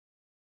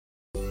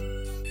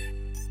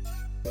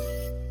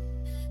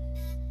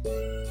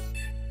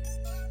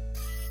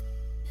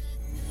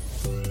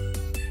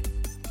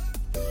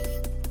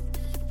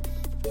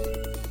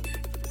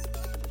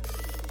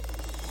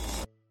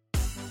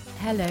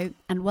Hello,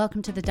 and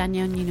welcome to the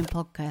Danielle Noonan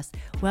podcast,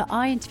 where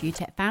I interview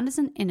tech founders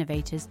and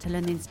innovators to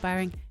learn the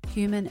inspiring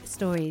human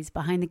stories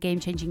behind the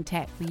game-changing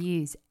tech we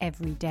use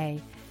every day.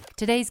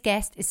 Today's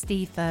guest is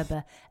Steve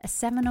Ferber, a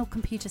seminal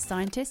computer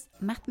scientist,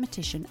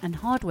 mathematician, and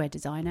hardware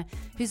designer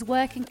whose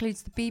work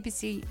includes the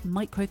BBC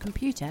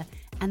microcomputer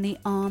and the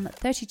ARM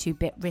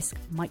 32-bit RISC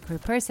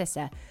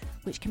microprocessor,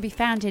 which can be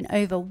found in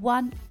over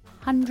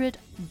 100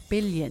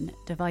 billion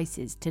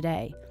devices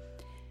today.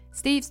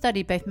 Steve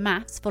studied both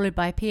maths, followed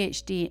by a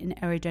PhD in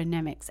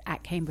aerodynamics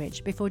at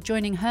Cambridge, before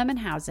joining Herman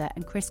Hauser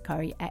and Chris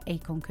Curry at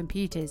Acorn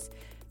Computers.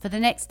 For the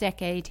next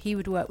decade, he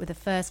would work with a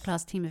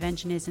first-class team of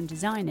engineers and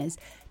designers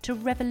to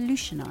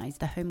revolutionise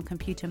the home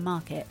computer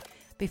market,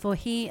 before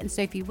he and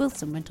Sophie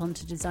Wilson went on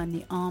to design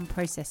the ARM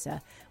processor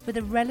with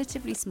a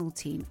relatively small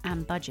team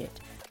and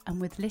budget,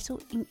 and with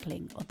little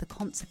inkling of the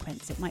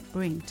consequence it might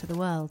bring to the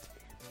world.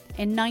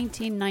 In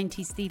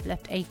 1990, Steve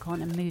left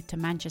Acorn and moved to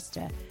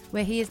Manchester,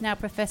 where he is now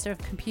Professor of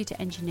Computer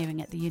Engineering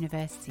at the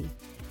university.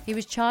 He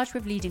was charged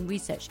with leading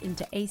research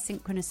into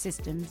asynchronous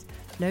systems,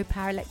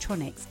 low-power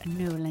electronics and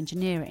neural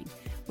engineering,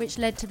 which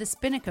led to the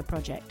Spinnaker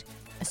project,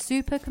 a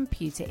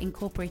supercomputer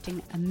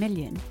incorporating 1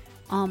 million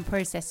ARM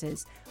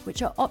processors,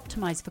 which are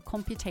optimized for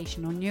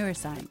computational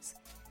neuroscience.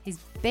 He's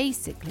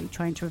basically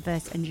trying to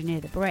reverse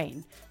engineer the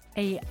brain,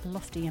 a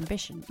lofty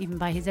ambition, even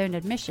by his own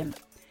admission.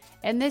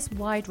 In this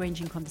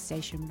wide-ranging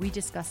conversation, we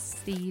discuss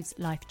Steve's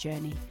life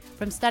journey,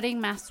 from studying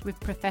maths with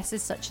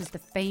professors such as the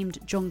famed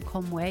John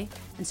Conway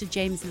and Sir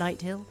James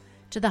Lighthill,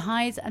 to the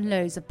highs and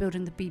lows of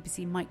building the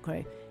BBC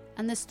Micro,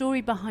 and the story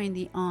behind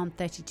the ARM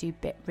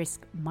 32-bit RISC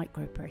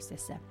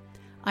microprocessor.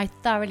 I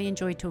thoroughly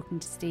enjoyed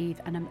talking to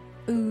Steve, and I'm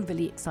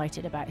overly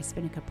excited about his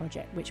Spinnaker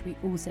project, which we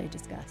also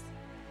discuss.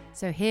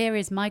 So here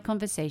is my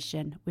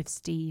conversation with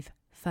Steve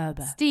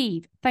Ferber.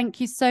 Steve, thank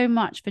you so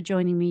much for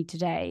joining me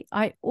today.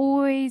 I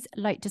always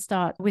like to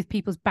start with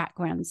people's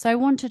backgrounds. So I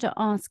wanted to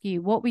ask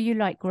you, what were you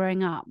like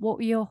growing up? What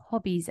were your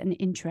hobbies and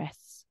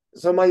interests?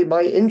 So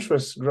my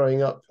interests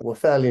growing up were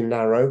fairly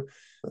narrow.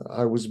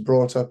 I was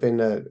brought up in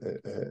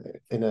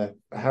a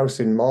house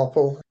in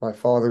Marple. My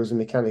father was a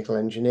mechanical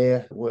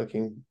engineer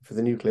working for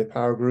the nuclear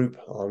power group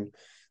on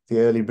the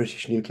early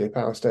British nuclear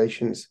power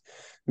stations.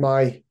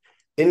 My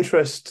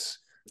interests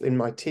in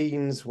my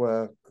teens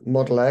were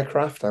model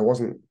aircraft. I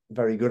wasn't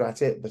very good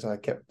at it, but I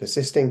kept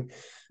persisting.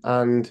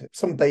 And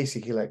some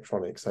basic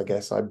electronics, I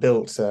guess. I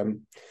built a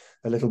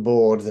little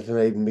board that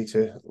enabled me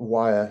to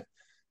wire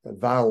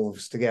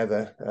valves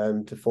together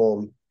to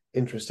form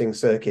interesting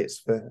circuits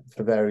for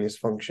various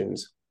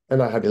functions.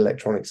 And I had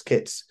electronics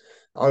kits.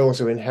 I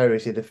also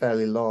inherited a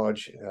fairly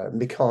large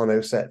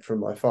Meccano set from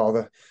my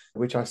father,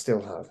 which I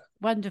still have.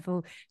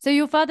 Wonderful. So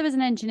your father was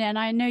an engineer, and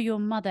I know your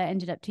mother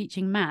ended up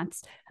teaching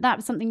maths. That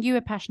was something you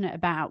were passionate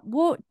about.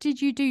 What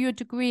did you do your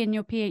degree and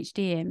your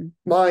PhD in?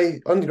 My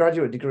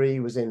undergraduate degree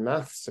was in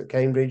maths at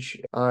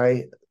Cambridge.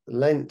 I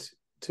leant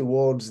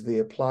towards the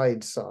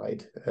applied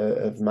side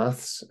of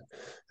maths.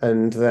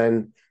 And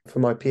then for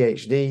my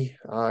PhD,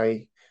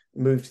 I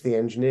moved to the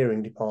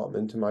engineering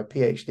department, and my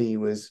PhD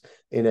was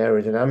in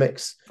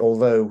aerodynamics,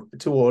 although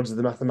towards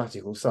the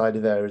mathematical side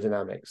of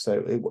aerodynamics.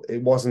 So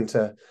it wasn't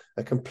a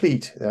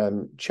complete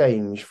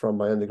change from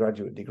my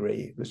undergraduate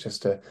degree. It was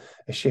just a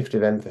shift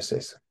of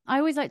emphasis. I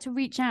always like to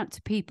reach out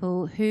to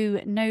people who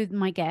know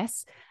my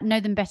guests, know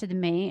them better than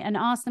me, and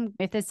ask them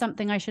if there's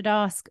something I should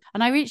ask.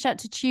 And I reached out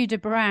to Tudor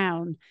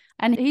Brown,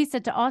 and he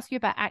said to ask you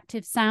about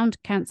active sound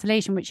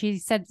cancellation, which he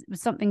said was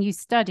something you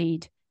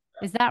studied.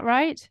 Is that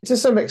right? To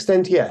some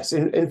extent, yes.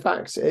 In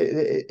fact,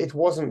 it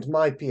wasn't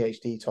my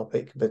PhD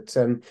topic, but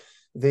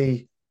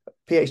the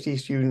PhD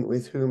student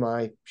with whom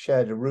I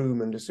shared a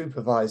room and a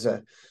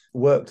supervisor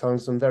worked on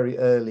some very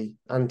early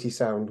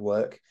anti-sound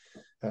work.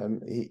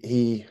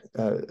 He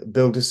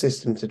built a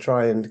system to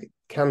try and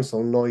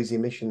cancel noise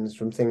emissions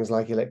from things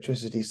like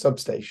electricity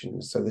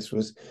substations. So this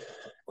was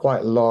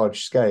quite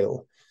large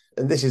scale.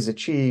 And this is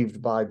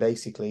achieved by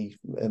basically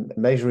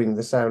measuring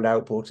the sound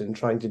output and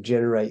trying to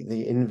generate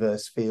the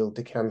inverse field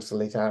to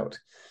cancel it out.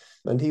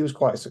 And he was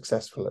quite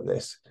successful at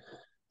this.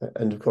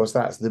 And of course,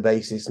 that's the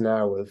basis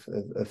now of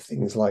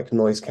things like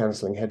noise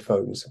cancelling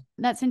headphones.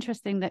 That's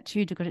interesting that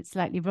Tudor got it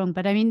slightly wrong.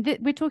 But I mean,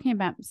 we're talking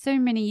about so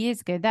many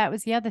years ago. That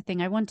was the other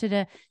thing. I wanted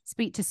to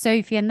speak to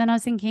Sophie. And then I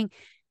was thinking,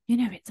 you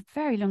know, it's a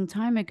very long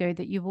time ago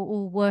that you were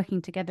all working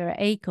together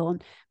at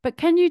Acorn. But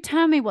can you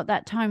tell me what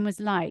that time was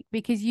like?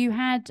 Because you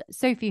had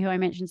Sophie, who I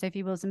mentioned,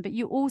 Sophie Wilson, but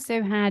you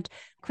also had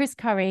Chris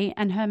Curry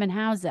and Herman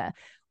Hauser.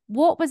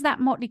 What was that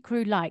motley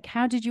crew like?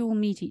 How did you all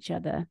meet each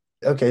other?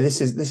 Okay,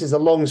 this is a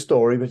long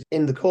story, but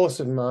in the course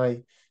of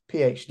my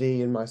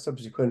PhD and my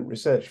subsequent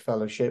research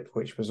fellowship,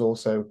 which was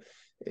also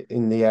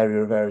in the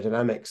area of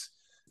aerodynamics,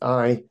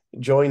 I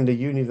joined a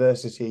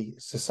university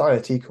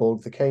society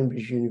called the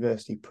Cambridge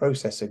University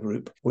Processor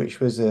Group, which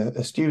was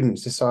a student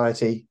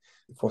society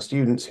for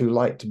students who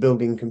liked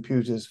building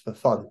computers for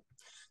fun.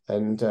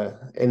 And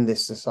in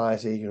this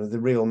society, you know, the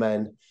real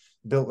men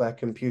built their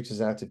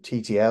computers out of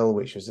TTL,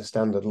 which was a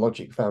standard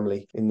logic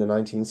family in the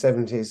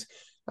 1970s.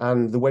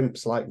 And the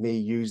wimps like me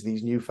used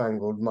these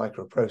newfangled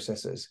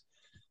microprocessors.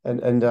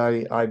 and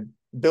I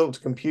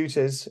built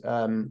computers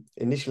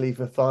initially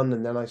for fun,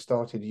 and then I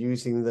started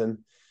using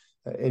them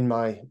in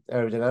my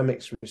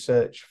aerodynamics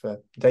research for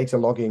data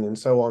logging and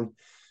so on.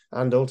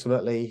 And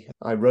ultimately,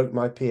 I wrote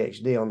my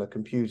PhD on a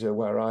computer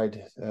where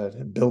I'd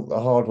built the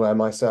hardware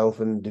myself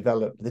and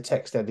developed the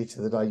text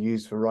editor that I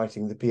used for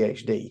writing the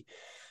PhD.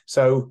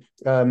 So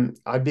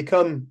I'd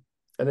become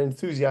an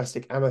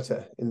enthusiastic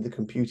amateur in the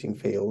computing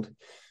field.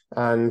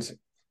 And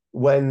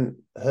when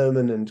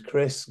Herman and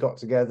Chris got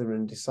together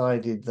and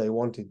decided they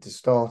wanted to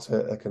start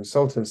a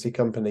consultancy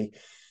company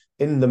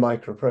in the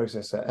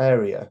microprocessor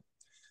area,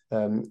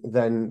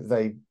 then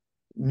they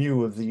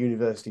knew of the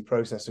University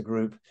Processor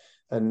Group,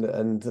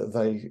 and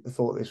they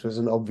thought this was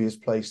an obvious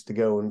place to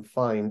go and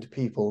find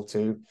people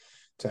to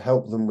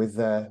help them with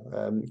their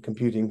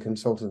computing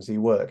consultancy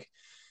work.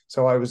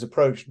 So I was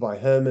approached by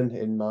Herman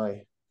in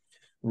my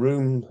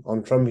room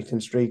on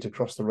Trumpington Street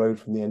across the road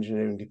from the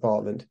engineering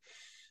department.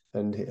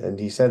 And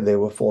he said they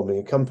were forming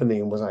a company,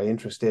 and was I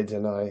interested?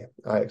 And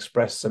I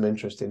expressed some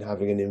interest in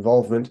having an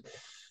involvement,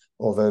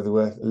 although there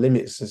were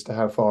limits as to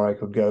how far I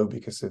could go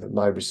because of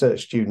my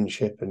research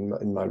studentship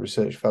and my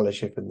research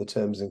fellowship and the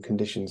terms and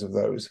conditions of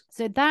those.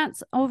 So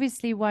that's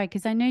obviously why,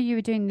 because I know you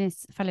were doing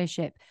this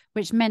fellowship,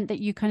 which meant that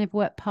you kind of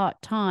worked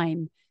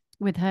part-time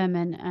with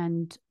Herman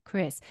and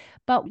Chris.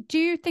 But do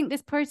you think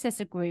this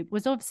processor group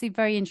was obviously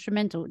very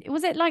instrumental?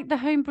 Was it like the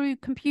Homebrew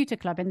Computer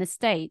Club in the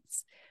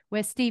States,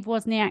 where Steve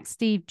Wozniak,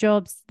 Steve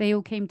Jobs, they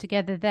all came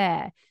together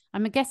there?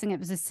 I'm guessing it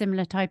was a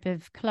similar type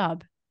of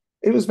club.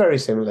 It was very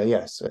similar,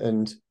 yes.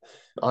 And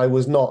I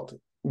was not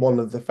one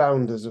of the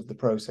founders of the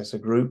processor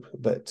group,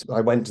 but I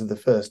went to the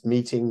first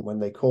meeting when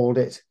they called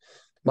it.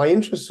 My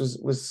interest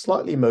was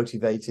slightly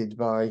motivated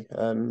by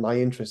my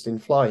interest in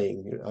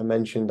flying. I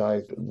mentioned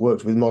I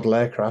worked with model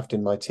aircraft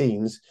in my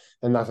teens,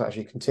 and that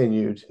actually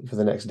continued for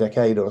the next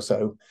decade or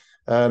so.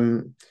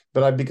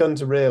 But I'd begun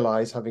to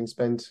realize, having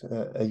spent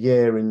a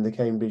year in the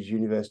Cambridge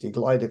University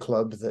Glider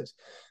Club, that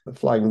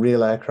flying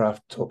real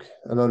aircraft took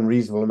an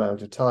unreasonable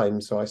amount of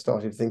time. So I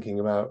started thinking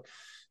about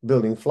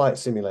building flight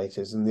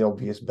simulators, and the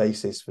obvious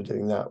basis for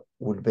doing that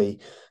would be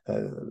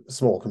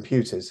small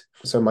computers.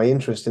 So my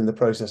interest in the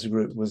processor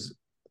group was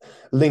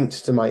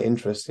linked to my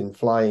interest in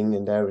flying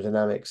and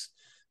aerodynamics.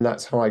 And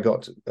that's how I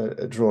got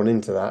drawn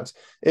into that.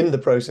 In the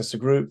processor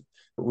group,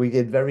 we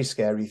did very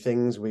scary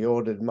things. We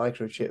ordered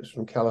microchips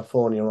from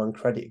California on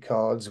credit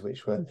cards,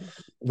 which were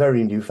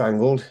very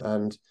newfangled.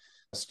 And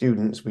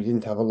students, we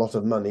didn't have a lot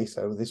of money,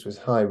 so this was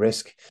high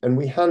risk. And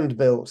we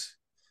hand-built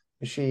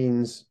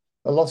machines.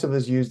 A lot of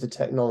us used a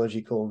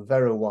technology called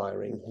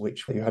VeroWiring,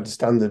 which you had a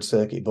standard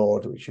circuit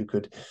board, which you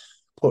could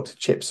put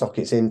chip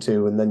sockets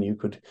into, and then you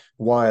could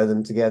wire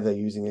them together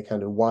using a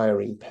kind of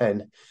wiring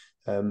pen,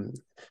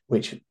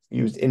 which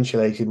used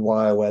insulated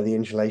wire where the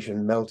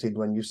insulation melted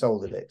when you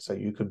soldered it. So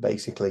you could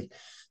basically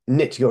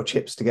knit your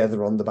chips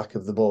together on the back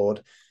of the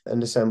board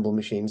and assemble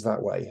machines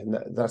that way. And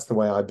that's the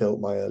way I built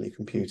my early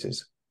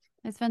computers.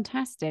 It's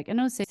fantastic. And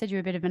also, you said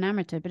you're a bit of an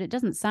amateur, but it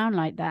doesn't sound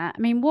like that.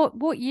 I mean,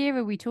 what year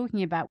are we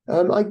talking about?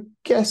 I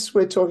guess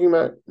we're talking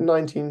about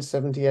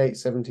 1978,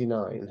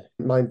 79.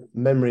 My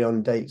memory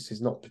on dates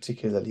is not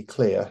particularly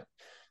clear,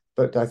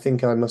 but I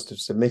think I must have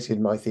submitted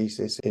my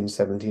thesis in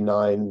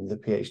 79. The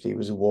PhD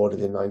was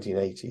awarded in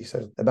 1980,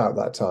 so about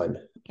that time.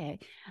 Okay.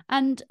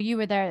 And you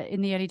were there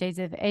in the early days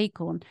of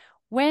Acorn.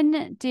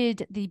 When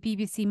did the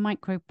BBC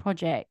Micro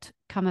project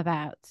come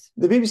about?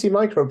 The BBC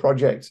Micro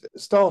project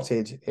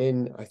started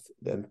in,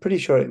 I'm pretty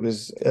sure it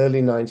was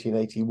early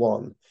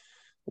 1981,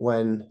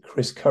 when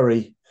Chris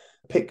Curry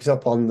picked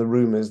up on the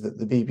rumours that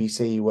the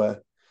BBC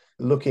were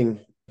looking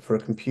for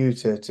a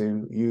computer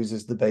to use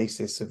as the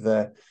basis of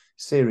their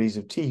series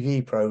of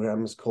TV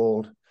programmes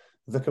called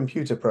The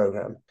Computer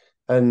Programme.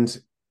 And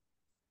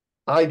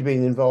I'd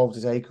been involved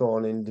at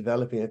Acorn in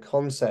developing a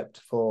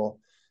concept for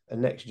a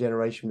next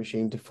generation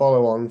machine to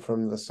follow on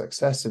from the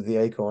success of the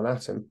Acorn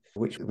Atom,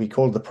 which we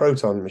called the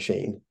Proton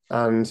machine.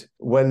 And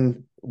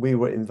when we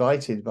were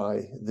invited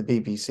by the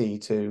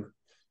BBC to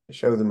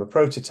show them a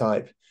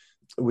prototype,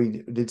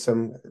 we did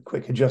some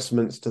quick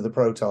adjustments to the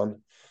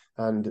Proton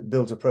and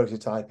built a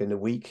prototype in a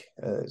week.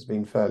 It's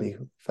been fairly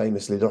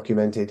famously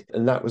documented.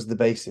 And that was the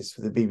basis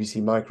for the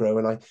BBC Micro.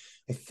 And I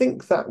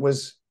think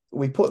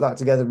we put that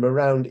together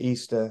around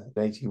Easter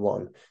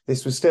 81.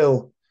 This was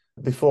still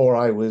before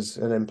I was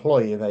an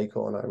employee of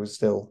Acorn. I was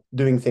still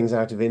doing things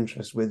out of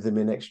interest with them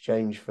in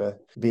exchange for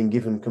being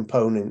given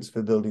components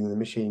for building the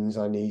machines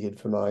I needed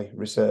for my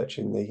research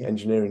in the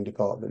engineering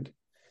department.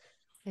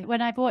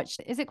 When I've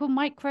watched, is it called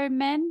Micro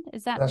Men?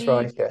 That's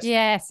right,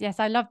 yes. Yes,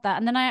 I love that.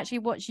 And then I actually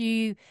watched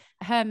you,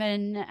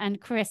 Herman and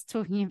Chris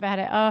talking about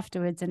it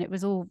afterwards, and it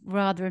was all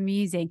rather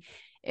amusing.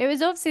 It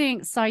was obviously an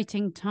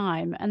exciting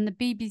time, and the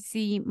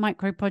BBC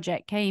Micro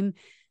project came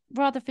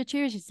rather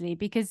fortuitously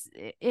because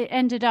it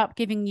ended up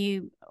giving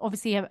you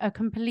obviously a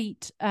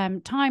complete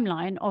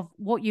timeline of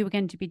what you were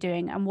going to be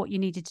doing and what you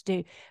needed to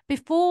do.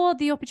 Before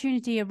the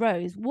opportunity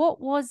arose, what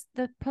was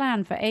the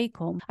plan for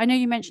Acorn? I know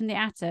you mentioned the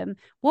Atom.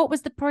 What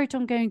was the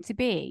Proton going to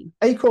be?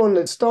 Acorn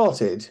had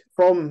started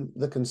from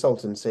the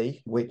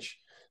consultancy, which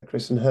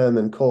Chris and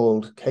Herman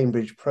called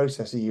Cambridge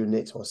Processor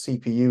Unit, or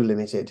CPU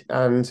Limited.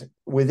 And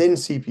within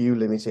CPU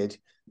Limited,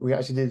 we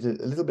actually did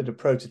a little bit of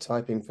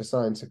prototyping for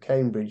Science of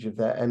Cambridge of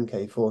their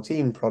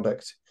MK14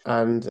 product.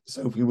 And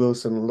Sophie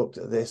Wilson looked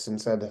at this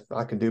and said,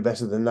 I can do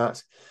better than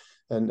that,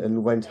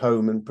 and went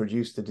home and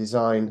produced a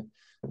design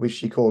which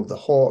she called the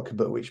Hawk,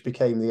 but which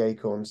became the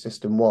Acorn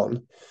System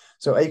 1.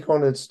 So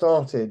Acorn had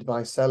started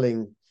by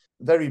selling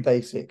very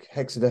basic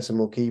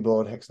hexadecimal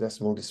keyboard,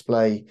 hexadecimal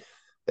display.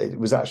 It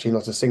was actually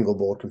not a single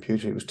board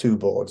computer, it was two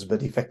boards,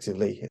 but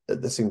effectively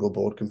at the single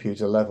board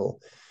computer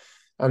level.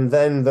 And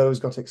then those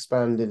got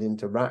expanded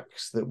into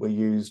racks that were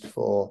used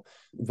for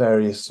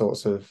various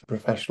sorts of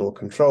professional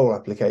control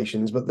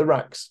applications. But the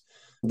racks,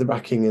 the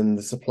racking and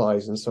the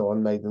supplies and so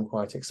on made them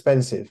quite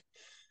expensive.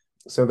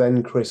 So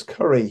then Chris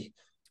Curry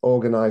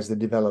organized the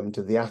development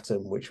of the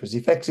Atom, which was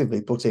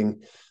effectively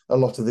putting a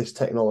lot of this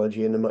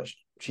technology in a much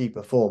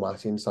cheaper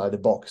format inside a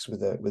box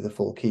with a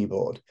full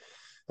keyboard.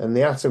 And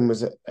the Atom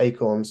was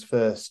Acorn's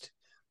first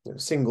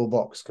single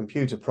box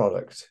computer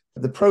product.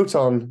 The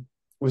Proton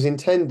was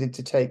intended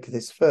to take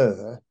this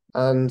further,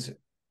 and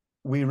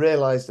we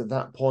realized at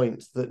that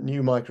point that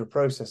new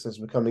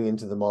microprocessors were coming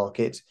into the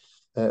market.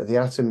 The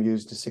Atom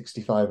used a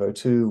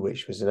 6502,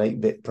 which was an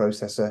 8-bit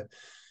processor,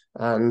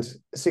 and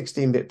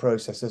 16-bit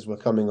processors were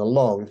coming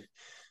along,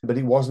 but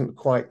it wasn't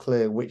quite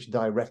clear which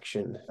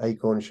direction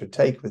Acorn should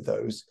take with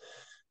those.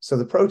 So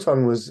the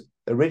Proton was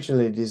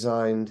originally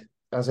designed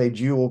as a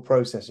dual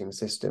processing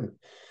system.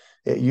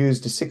 It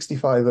used a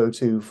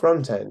 6502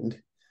 front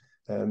end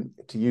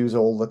to use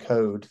all the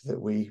code that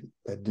we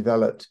had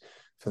developed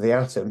for the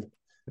Atom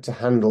to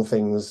handle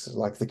things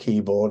like the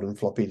keyboard and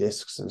floppy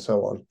disks and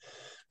so on.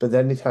 But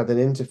then it had an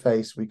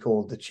interface we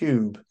called the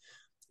Tube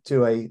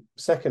to a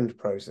second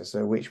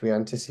processor, which we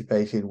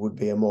anticipated would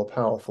be a more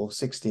powerful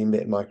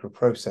 16-bit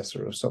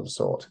microprocessor of some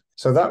sort.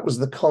 So that was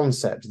the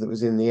concept that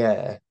was in the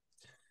air.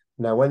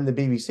 Now, when the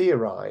BBC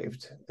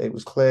arrived, it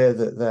was clear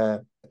that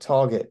their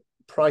target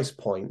price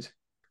point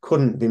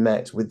couldn't be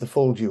met with the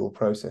full dual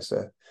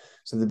processor.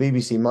 So the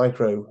BBC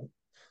Micro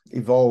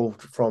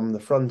evolved from the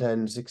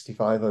front-end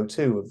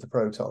 6502 of the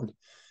Proton,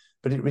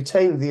 but it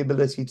retained the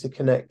ability to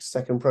connect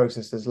second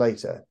processors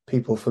later.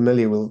 People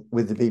familiar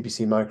with the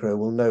BBC Micro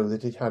will know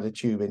that it had a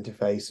tube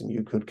interface, and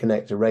you could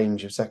connect a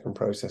range of second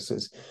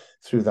processors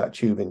through that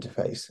tube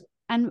interface.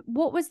 And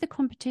what was the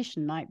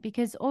competition like?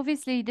 Because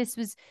obviously this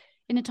was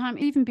in a time,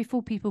 even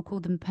before people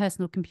called them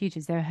personal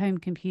computers, they were home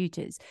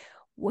computers.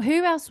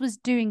 Who else was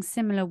doing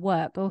similar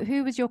work, or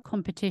who was your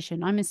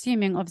competition? I'm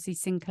assuming obviously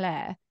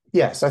Sinclair.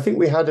 Yes, I think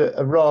we had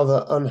a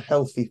rather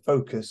unhealthy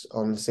focus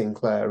on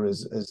Sinclair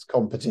as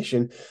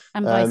competition.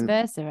 And vice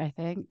versa, I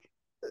think.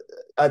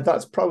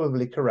 That's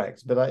probably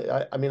correct.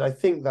 But I mean, I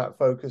think that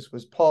focus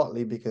was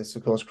partly because,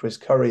 of course, Chris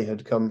Curry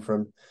had come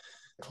from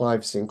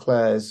Clive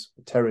Sinclair's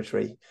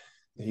territory.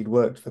 He'd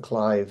worked for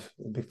Clive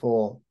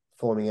before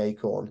forming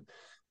Acorn.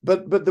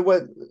 But there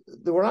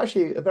were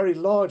actually a very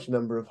large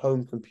number of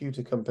home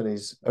computer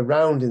companies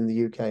around in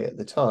the UK at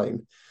the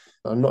time.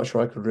 I'm not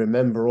sure I could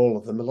remember all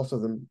of them. A lot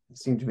of them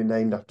seem to be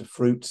named after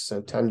fruits,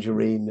 so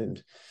tangerine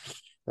and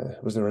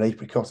was there an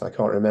apricot? I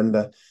can't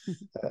remember.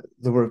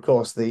 There were, of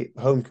course, the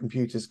home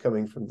computers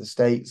coming from the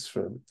States,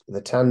 from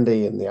the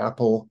Tandy and the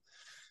Apple,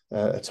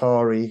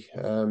 Atari.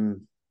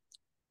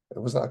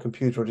 Was that a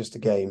computer or just a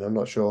game? I'm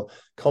not sure.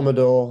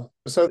 Commodore.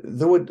 So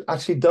there were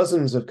actually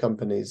dozens of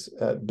companies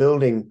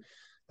building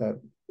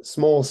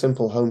small,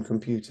 simple home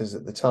computers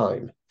at the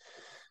time.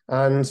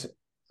 And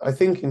I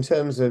think in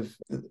terms of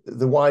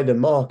the wider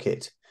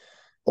market,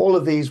 all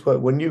of these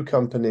were new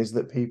companies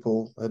that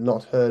people had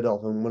not heard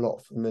of and were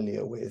not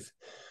familiar with.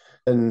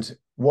 And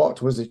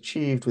what was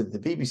achieved with the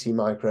BBC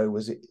Micro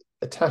was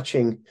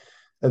attaching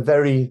a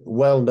very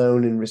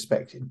well-known and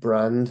respected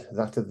brand,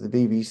 that of the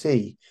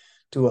BBC,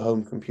 to a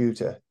home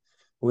computer,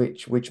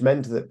 which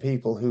meant that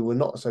people who were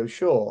not so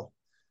sure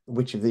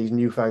which of these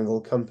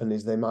newfangled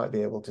companies they might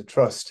be able to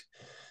trust,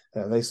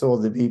 they saw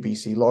the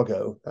BBC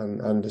logo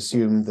and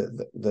assumed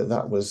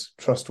that was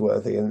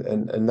trustworthy,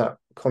 and that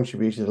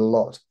contributed a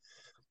lot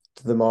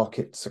to the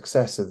market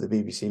success of the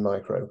BBC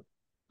Micro.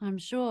 I'm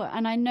sure.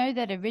 And I know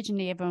that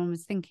originally everyone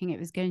was thinking it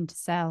was going to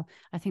sell.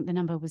 I think the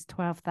number was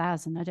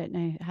 12,000. I don't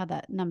know how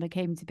that number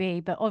came to be,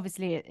 but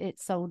obviously it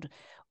sold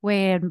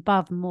way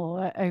above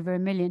more, over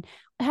 1 million.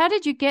 How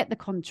did you get the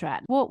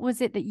contract? What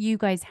was it that you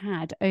guys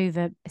had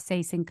over,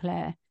 say,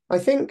 Sinclair? I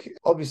think,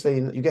 obviously,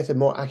 you get a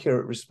more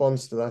accurate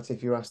response to that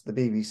if you ask the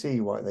BBC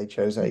why they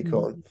chose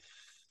Acorn.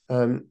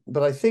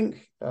 But I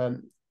think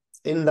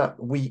in that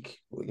week,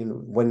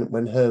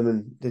 when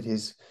Herman did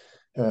his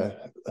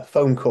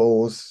phone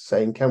calls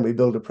saying, can we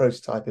build a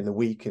prototype in a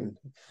week? And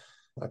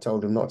I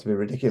told him not to be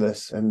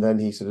ridiculous. And then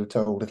he sort of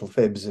told little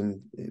fibs and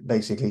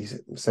basically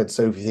said,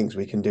 Sophie thinks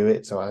we can do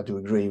it. So I had to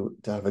agree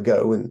to have a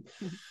go.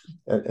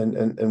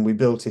 And we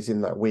built it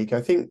in that week.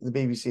 I think the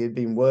BBC had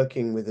been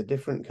working with a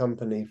different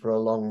company for a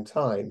long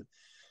time,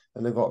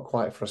 and they got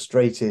quite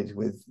frustrated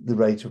with the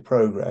rate of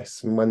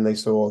progress. And when they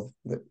saw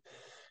that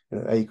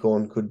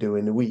Acorn could do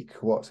in a week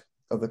what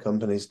other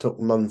companies took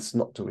months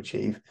not to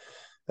achieve,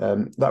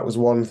 That was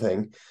one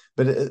thing.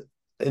 But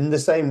in the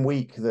same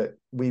week that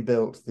we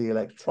built the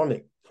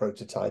electronic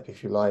prototype,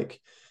 if you like,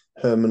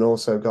 Herman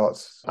also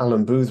got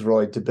Alan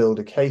Boothroyd to build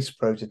a case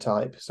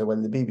prototype. So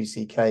when the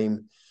BBC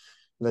came,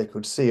 they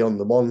could see on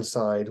the one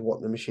side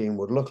what the machine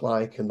would look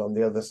like, and on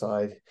the other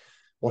side,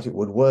 what it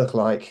would work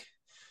like.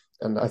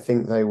 And I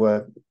think they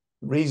were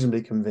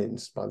reasonably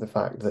convinced by the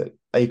fact that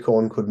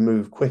Acorn could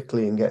move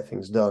quickly and get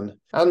things done.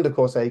 And of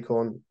course,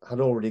 Acorn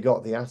had already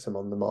got the Atom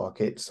on the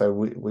market, so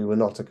we were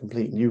not a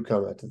complete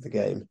newcomer to the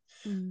game.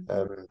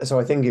 So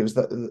I think it was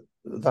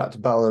that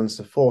balance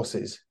of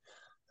forces.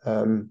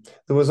 There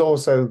was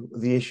also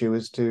the issue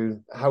as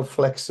to how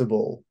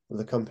flexible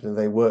the company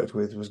they worked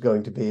with was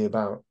going to be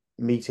about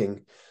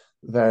meeting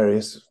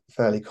various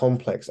fairly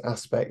complex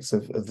aspects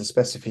of the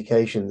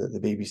specification that the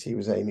BBC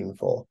was aiming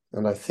for.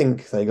 And I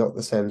think they got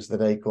the sense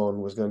that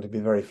Acorn was going to be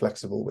very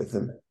flexible with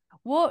them.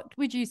 What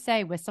would you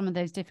say were some of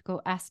those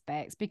difficult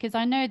aspects? Because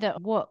I know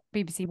that what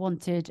BBC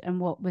wanted and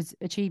what was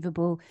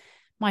achievable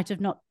might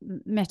have not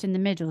met in the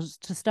middle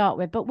to start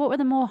with, but what were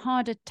the more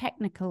harder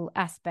technical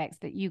aspects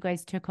that you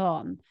guys took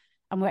on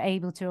and were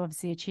able to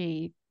obviously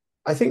achieve?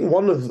 I think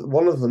one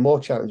of the more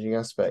challenging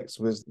aspects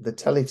was the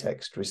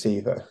teletext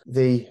receiver.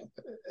 The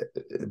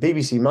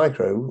BBC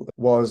Micro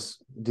was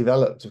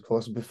developed, of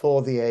course,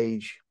 before the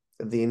age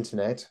of the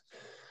internet,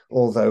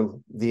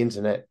 although the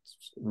internet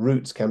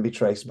roots can be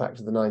traced back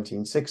to the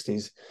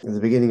 1960s. At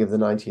the beginning of the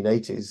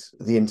 1980s,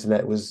 the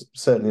internet was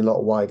certainly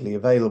not widely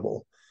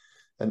available.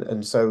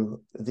 And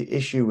so the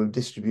issue of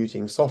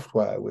distributing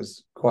software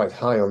was quite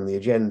high on the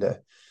agenda.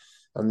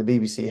 And the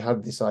BBC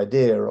had this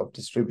idea of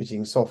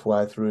distributing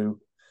software through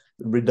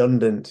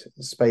redundant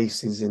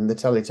spaces in the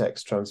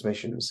teletext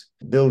transmissions,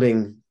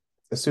 building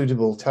a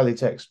suitable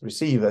teletext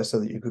receiver so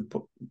that you could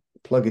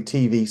plug a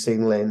TV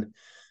signal in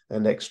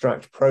and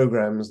extract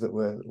programs that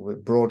were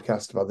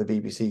broadcast by the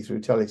BBC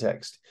through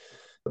teletext.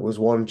 That was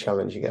one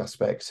challenging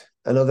aspect.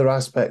 Another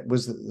aspect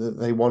was that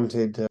they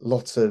wanted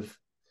lots of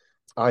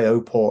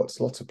I/O ports,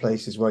 lots of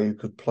places where you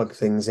could plug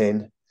things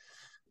in.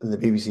 And the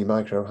BBC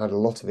Micro had a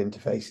lot of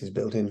interfaces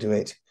built into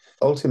it.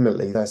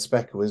 Ultimately, their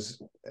spec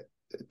was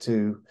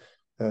to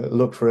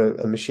look for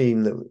a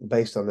machine that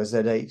based on a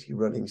Z80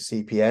 running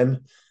CP/M,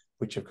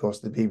 which of course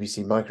the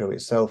BBC Micro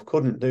itself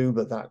couldn't do,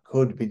 but that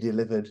could be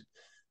delivered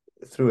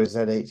through a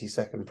Z80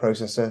 second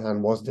processor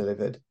and was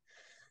delivered.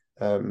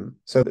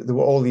 So there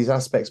were all these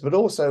aspects, but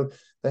also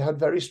they had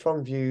very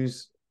strong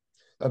views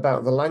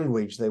about the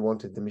language they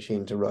wanted the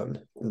machine to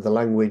run, the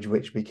language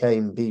which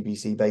became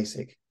BBC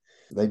Basic.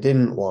 They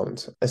didn't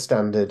want a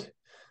standard,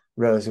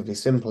 relatively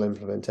simple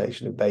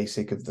implementation of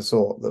BASIC of the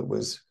sort that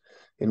was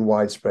in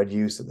widespread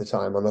use at the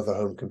time on other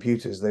home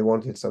computers. They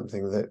wanted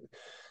something that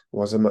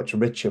was a much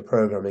richer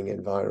programming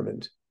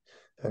environment.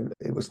 And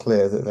it was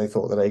clear that they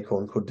thought that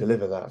Acorn could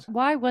deliver that.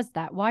 Why was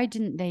that? Why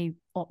didn't they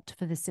opt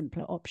for the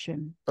simpler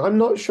option? I'm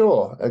not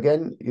sure.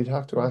 Again, you'd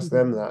have to ask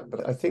them that.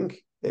 But I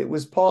think it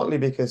was partly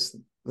because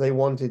they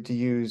wanted to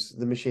use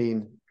the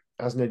machine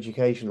as an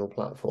educational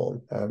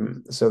platform.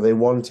 So they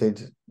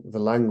wanted the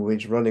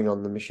language running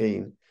on the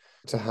machine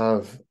to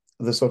have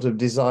the sort of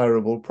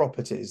desirable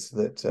properties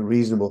that a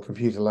reasonable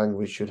computer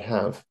language should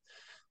have.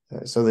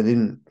 So they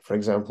didn't, for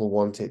example,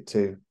 want it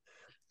to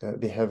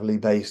be heavily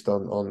based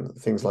on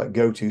things like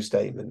go-to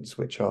statements,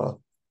 which are,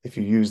 if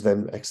you use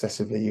them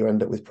excessively, you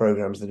end up with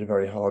programs that are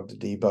very hard to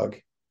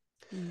debug.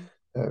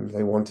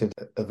 They wanted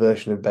a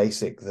version of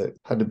BASIC that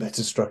had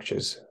better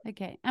structures.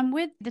 Okay. And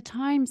with the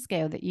time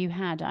scale that you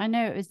had, I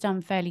know it was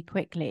done fairly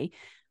quickly.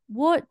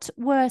 What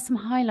were some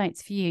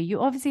highlights for you?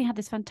 You obviously had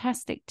this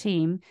fantastic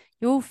team.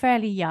 You're all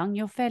fairly young.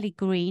 You're fairly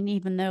green,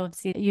 even though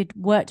obviously you'd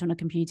worked on a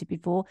computer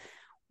before.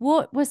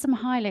 What were some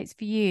highlights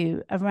for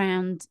you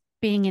around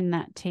being in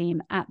that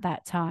team at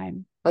that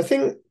time? I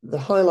think the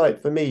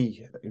highlight for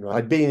me,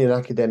 I'd been in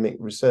academic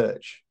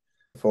research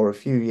for a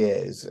few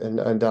years,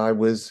 and I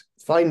was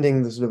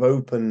finding the sort of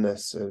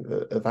openness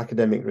of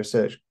academic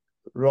research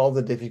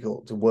rather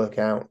difficult to work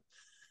out,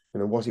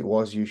 what it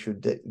was you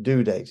should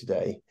do day to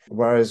day.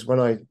 Whereas when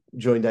I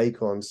joined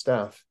Acorn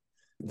staff,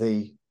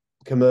 the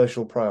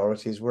commercial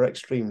priorities were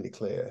extremely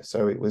clear.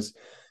 So it was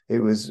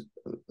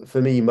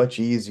for me much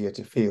easier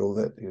to feel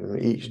that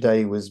each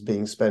day was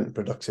being spent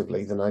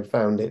productively than I'd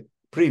found it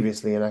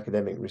previously in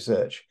academic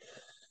research.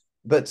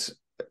 But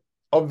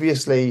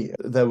obviously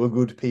there were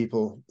good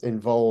people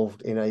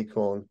involved in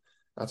Acorn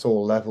at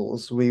all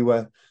levels. We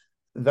were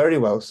very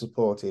well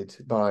supported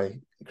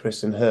by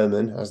Chris and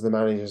Herman as the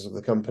managers of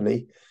the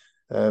company.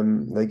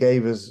 They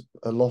gave us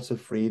a lot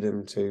of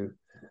freedom to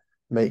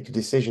make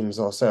decisions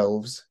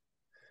ourselves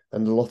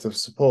and a lot of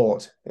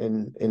support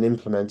in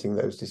implementing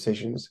those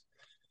decisions.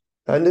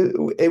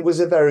 And it was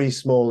a very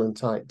small and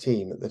tight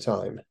team at the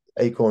time.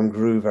 Acorn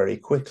grew very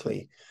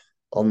quickly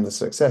on the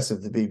success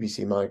of the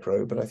BBC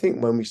Micro, but I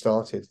think when we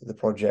started the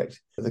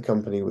project, the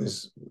company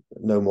was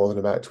no more than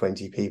about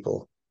 20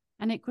 people.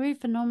 And it grew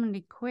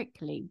phenomenally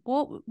quickly.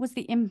 What was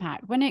the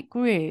impact when it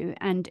grew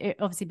and it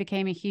obviously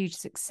became a huge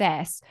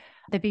success,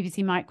 the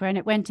BBC Micro, and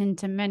it went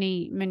into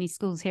many, many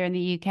schools here in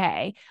the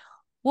UK?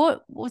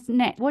 What was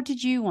next? What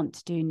did you want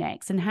to do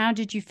next? And how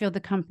did you feel the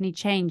company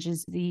changed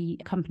as the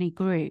company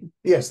grew?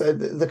 Yes,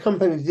 the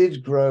company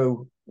did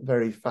grow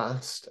very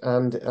fast,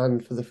 and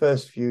for the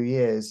first few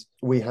years,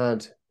 we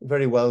had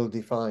very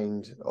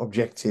well-defined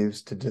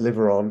objectives to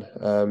deliver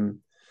on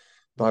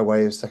by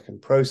way of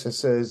second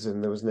processors,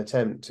 and there was an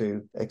attempt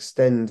to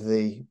extend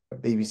the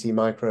BBC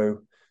Micro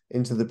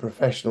into the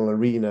professional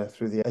arena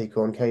through the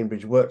Acorn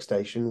Cambridge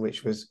workstation,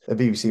 which was a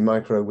BBC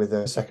Micro with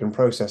a second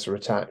processor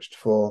attached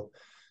for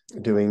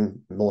doing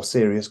more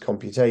serious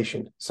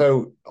computation.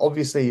 So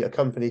obviously a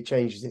company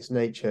changes its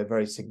nature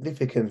very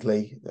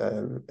significantly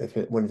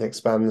when it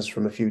expands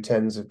from a few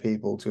tens of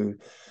people to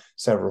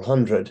several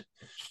hundred.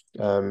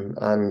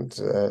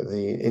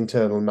 The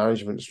internal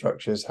management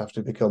structures have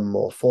to become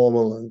more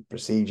formal and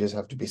procedures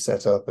have to be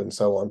set up and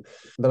so on.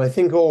 But I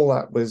think all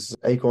that was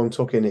Acorn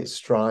took in its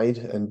stride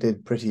and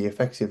did pretty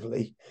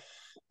effectively.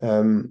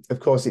 Of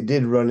course, it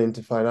did run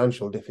into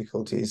financial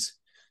difficulties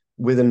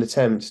with an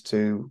attempt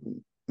to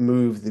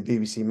move the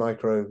BBC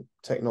Micro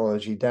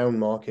technology down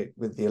market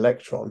with the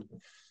Electron.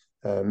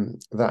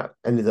 That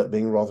ended up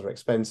being rather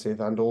expensive,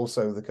 and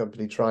also the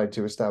company tried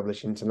to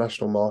establish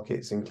international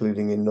markets,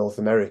 including in North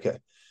America,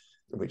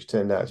 which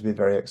turned out to be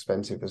very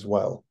expensive as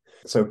well.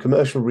 So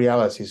commercial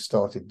realities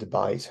started to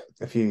bite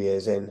a few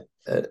years in,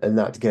 and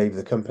that gave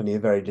the company a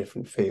very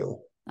different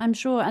feel. I'm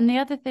sure. And the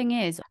other thing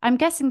is, I'm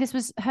guessing this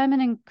was Herman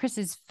and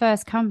Chris's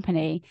first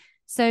company.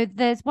 So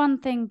there's one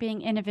thing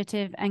being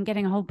innovative and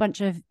getting a whole bunch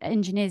of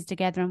engineers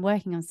together and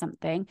working on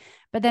something,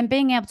 but then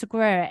being able to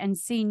grow it and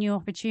see new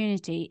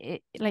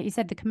opportunity, like you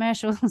said, the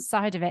commercial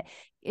side of it,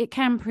 it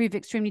can prove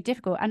extremely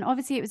difficult. And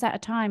obviously it was at a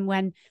time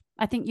when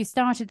I think you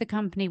started the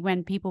company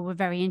when people were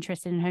very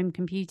interested in home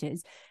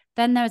computers.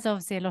 Then there was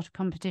obviously a lot of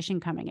competition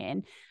coming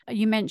in.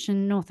 You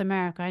mentioned North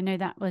America. I know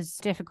that was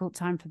a difficult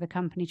time for the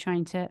company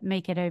trying to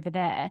make it over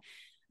there.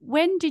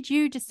 When did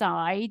you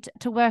decide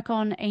to work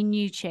on a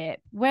new chip?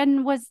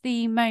 When was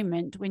the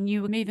moment when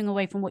you were moving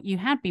away from what you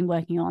had been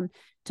working on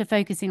to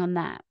focusing on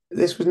that?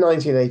 This was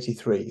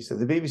 1983. So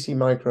the BBC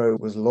Micro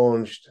was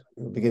launched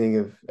at the beginning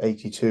of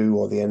 82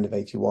 or the end of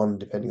 81,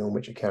 depending on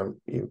which account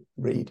you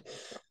read.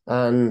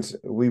 And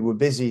we were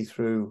busy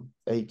through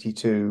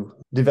 82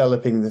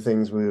 developing the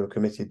things we were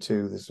committed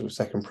to, the sort of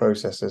second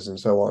processors and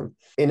so on.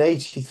 In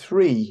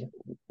 83,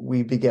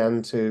 we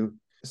began to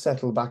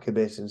settle back a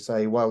bit and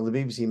say, well, the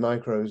BBC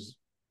Micro's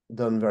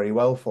done very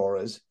well for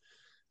us.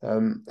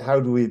 How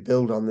do we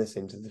build on this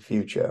into the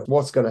future?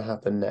 What's going to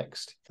happen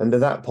next? And at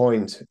that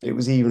point, it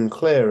was even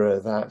clearer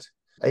that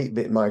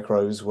 8-bit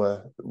micros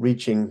were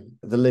reaching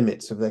the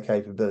limits of their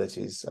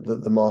capabilities,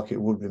 that the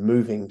market would be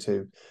moving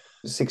to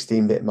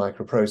 16-bit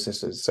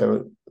microprocessors.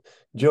 So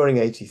during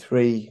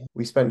 83,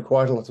 we spent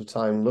quite a lot of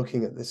time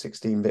looking at the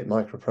 16-bit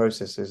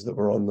microprocessors that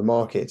were on the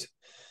market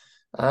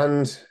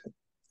and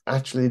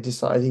actually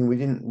deciding we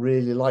didn't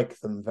really like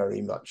them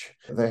very much.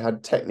 They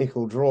had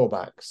technical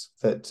drawbacks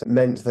that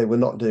meant they were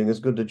not doing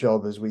as good a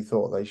job as we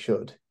thought they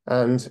should.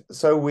 And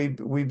so we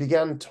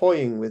began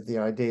toying with the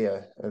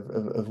idea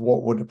of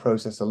what would a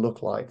processor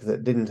look like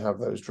that didn't have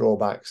those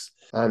drawbacks.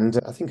 And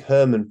I think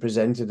Herman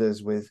presented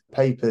us with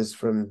papers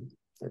from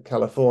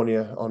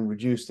California on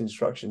reduced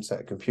instruction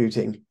set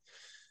computing,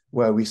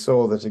 where we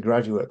saw that a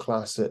graduate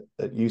class at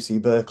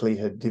UC Berkeley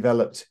had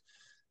developed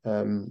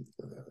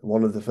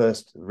one of the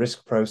first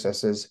RISC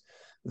processors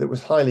that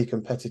was highly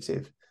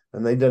competitive,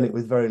 and they'd done it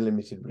with very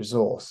limited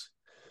resource.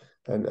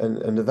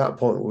 And at that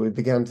point, we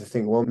began to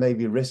think, well,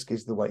 maybe RISC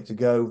is the way to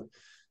go,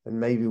 and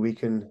maybe we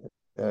can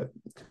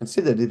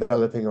consider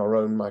developing our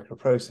own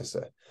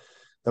microprocessor.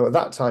 Now, at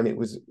that time, it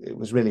was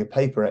really a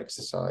paper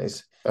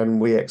exercise, and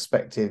we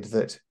expected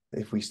that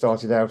if we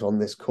started out on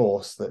this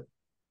course, that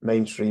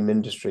mainstream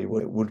industry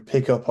would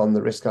pick up on the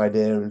RISC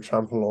idea and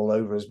trample all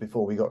over us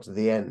before we got to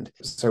the end.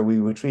 So we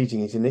were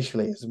treating it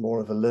initially as more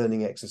of a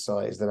learning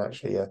exercise than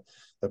actually a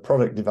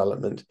product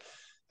development.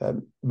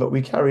 But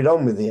we carried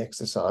on with the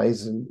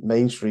exercise, and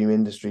mainstream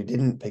industry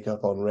didn't pick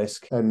up on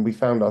RISC. And we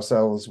found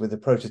ourselves with a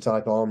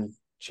prototype ARM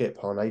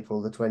chip on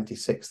April the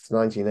 26th,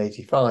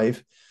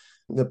 1985,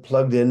 that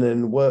plugged in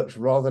and worked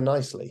rather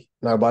nicely.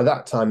 Now, by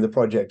that time, the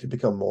project had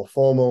become more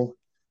formal.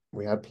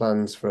 We had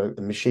plans for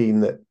a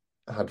machine that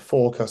had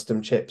 4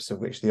 custom chips, of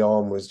which the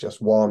ARM was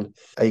just one.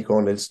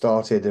 Acorn had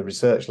started a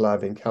research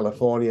lab in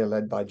California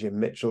led by Jim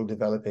Mitchell,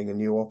 developing a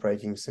new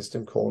operating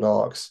system called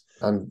ARCS.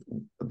 And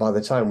by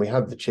the time we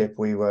had the chip,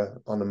 we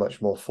were on a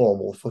much more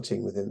formal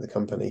footing within the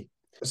company.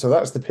 So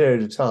that's the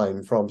period of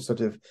time from sort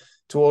of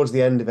towards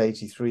the end of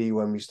 83,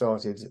 when we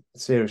started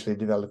seriously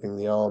developing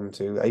the ARM,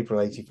 to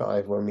April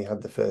 85, when we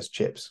had the first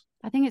chips.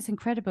 I think it's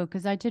incredible,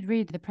 because I did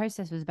read the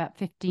process was about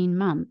 15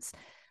 months.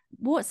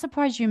 What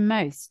surprised you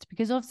most?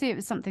 Because obviously it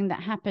was something that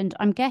happened,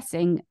 I'm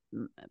guessing,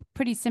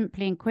 pretty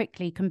simply and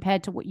quickly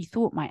compared to what you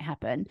thought might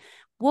happen.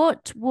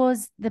 What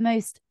was the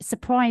most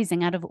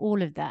surprising out of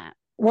all of that?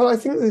 Well, I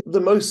think the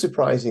most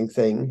surprising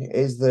thing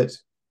is that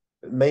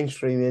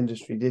mainstream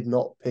industry did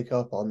not pick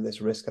up on this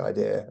RISC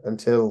idea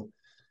until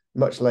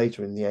much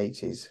later in the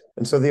 80s.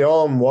 And so the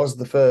ARM was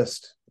the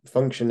first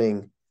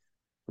functioning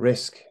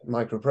RISC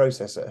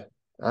microprocessor,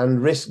 and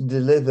RISC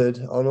delivered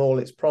on all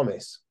its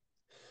promise.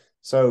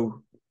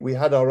 So we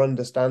had our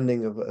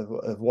understanding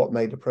of what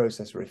made a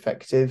processor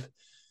effective,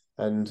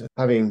 and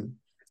having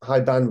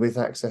high bandwidth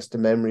access to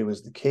memory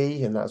was the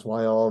key, and that's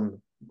why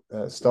ARM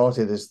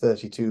started as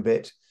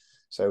 32-bit.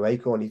 So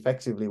Acorn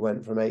effectively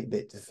went from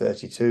 8-bit to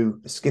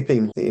 32,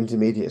 skipping the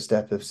intermediate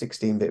step of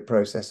 16-bit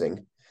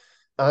processing.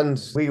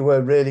 And we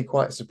were really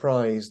quite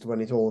surprised when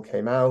it all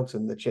came out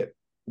and the chip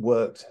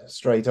worked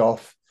straight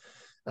off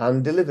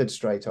and delivered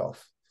straight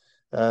off.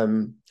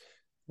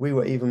 We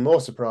were even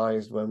more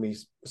surprised when we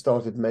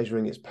started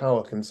measuring its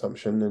power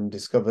consumption and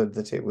discovered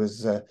that it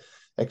was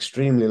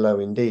extremely low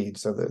indeed,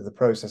 so that the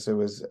processor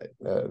was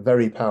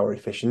very power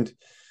efficient.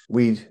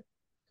 We'd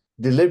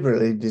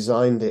deliberately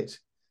designed it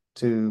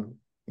to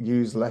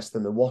use less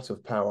than a watt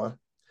of power,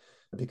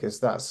 because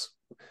that's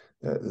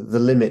the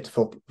limit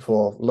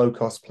for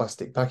low-cost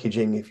plastic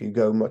packaging. If you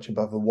go much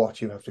above a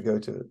watt, you have to go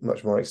to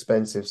much more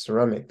expensive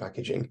ceramic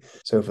packaging.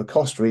 So for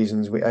cost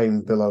reasons, we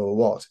aimed below a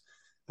watt.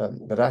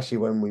 But actually,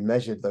 when we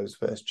measured those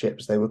first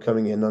chips, they were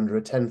coming in under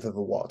a tenth of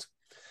a watt,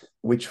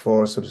 which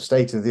for a sort of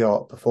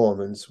state-of-the-art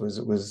performance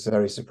was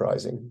very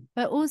surprising.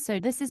 But also,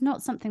 this is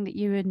not something that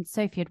you and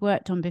Sophie had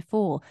worked on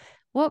before.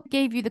 What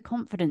gave you the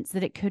confidence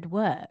that it could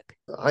work?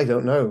 I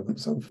don't know,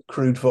 some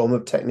crude form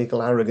of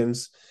technical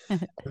arrogance. I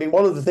mean,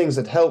 one of the things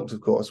that helped, of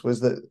course,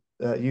 was that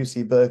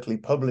UC Berkeley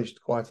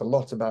published quite a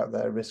lot about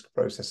their RISC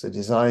processor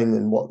design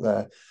and what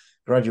their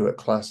graduate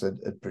class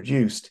had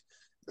produced.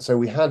 So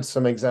we had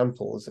some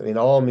examples. I mean,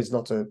 ARM is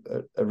not a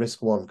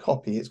RISC-1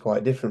 copy. It's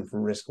quite different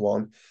from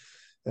RISC-1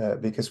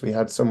 because we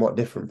had somewhat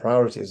different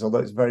priorities, although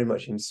it's very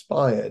much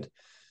inspired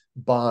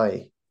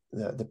by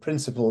the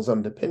principles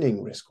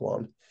underpinning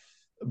RISC-1.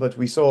 But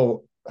we saw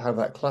how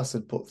that class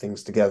had put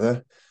things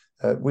together.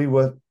 We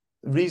were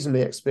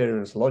reasonably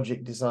experienced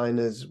logic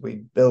designers.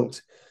 We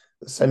built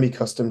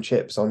semi-custom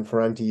chips on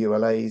Ferranti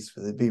ULAs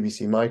for the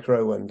BBC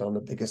Micro and on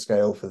a bigger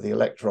scale for the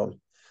Electron.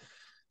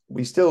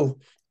 We still,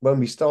 when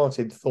we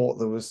started, thought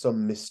there was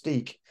some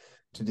mystique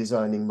to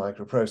designing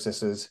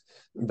microprocessors.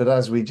 But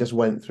as we just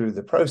went through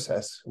the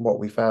process, what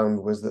we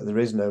found was that there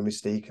is no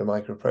mystique. A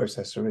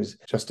microprocessor is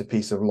just a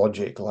piece of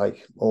logic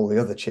like all the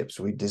other chips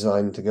we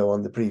designed to go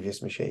on the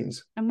previous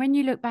machines. And when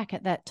you look back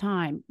at that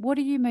time, what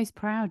are you most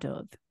proud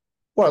of?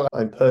 Well,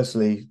 I'm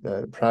personally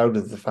proud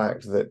of the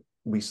fact that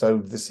we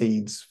sowed the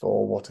seeds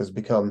for what has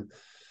become,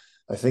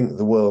 I think,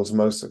 the world's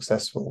most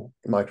successful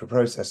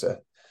microprocessor.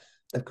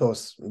 Of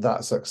course,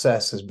 that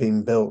success has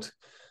been built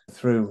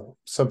through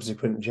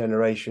subsequent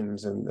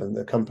generations, and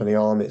the company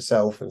ARM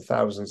itself and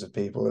thousands of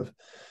people have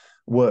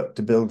worked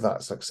to build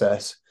that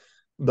success.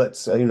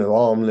 But,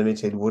 ARM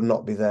Limited would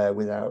not be there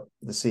without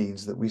the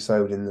seeds that we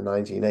sowed in the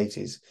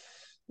 1980s.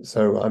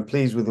 So I'm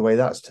pleased with the way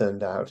that's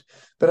turned out.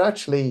 But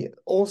actually,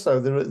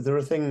 also, there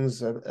are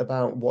things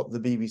about what the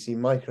BBC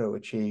Micro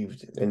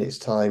achieved in its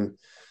time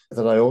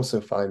that I also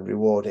find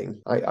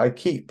rewarding. I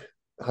keep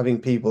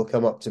having people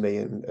come up to me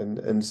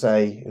and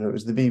say, it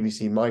was the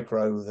BBC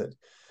Micro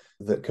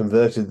that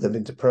converted them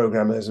into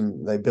programmers,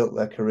 and they built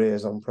their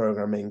careers on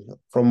programming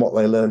from what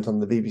they learned on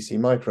the BBC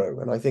Micro.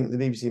 And I think the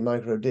BBC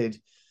Micro did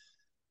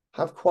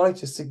have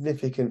quite a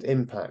significant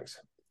impact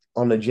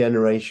on a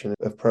generation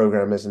of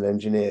programmers and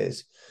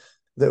engineers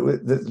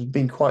that's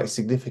been quite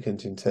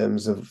significant in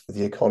terms of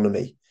the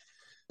economy.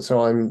 So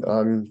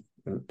I'm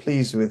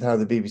pleased with how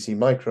the BBC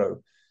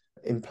Micro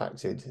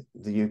impacted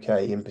the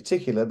UK in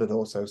particular, but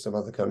also some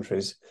other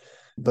countries.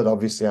 But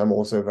obviously, I'm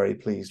also very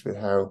pleased with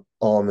how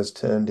ARM has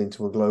turned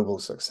into a global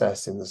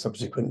success in the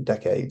subsequent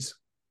decades.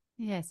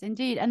 Yes,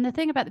 indeed. And the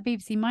thing about the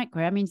BBC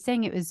Micro, I mean,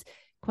 saying it was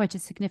quite a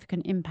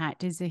significant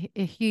impact is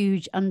a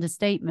huge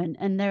understatement.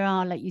 And there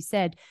are, like you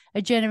said,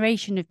 a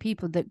generation of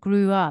people that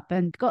grew up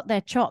and got their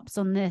chops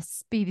on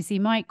this BBC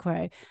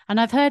Micro. And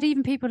I've heard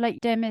even people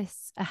like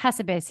Demis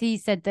Hassabis, he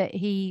said that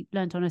he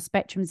learned on a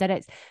Spectrum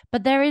ZX.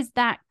 But there is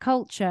that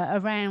culture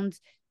around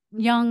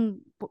young,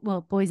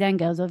 well, boys and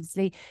girls,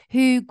 obviously,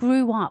 who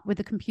grew up with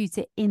a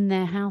computer in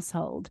their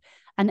household.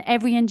 And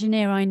every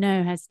engineer I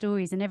know has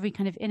stories, and every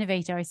kind of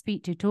innovator I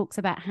speak to talks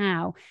about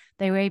how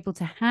they were able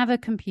to have a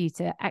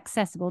computer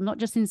accessible, not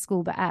just in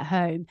school, but at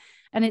home.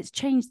 And it's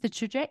changed the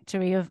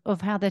trajectory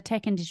of how the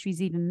tech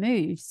industry's even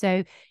moved.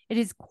 So it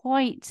is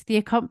quite the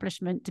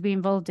accomplishment to be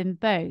involved in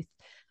both.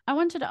 I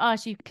wanted to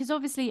ask you, because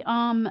obviously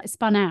ARM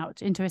spun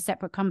out into a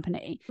separate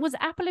company. Was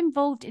Apple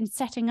involved in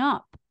setting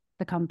up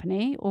the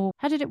company, or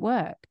how did it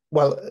work?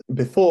 Well,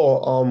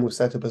 before ARM was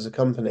set up as a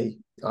company,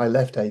 I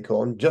left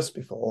Acorn just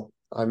before.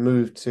 I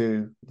moved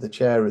to the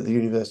chair at the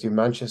University of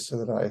Manchester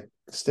that I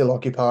still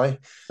occupy.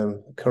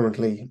 I'm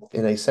currently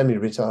in a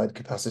semi-retired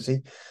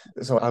capacity.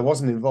 So I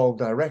wasn't involved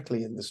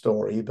directly in the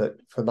story, but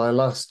for my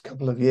last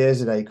couple of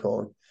years at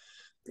Acorn,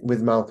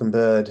 with Malcolm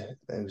Bird,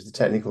 who was the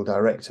technical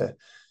director,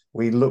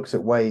 we looked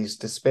at ways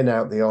to spin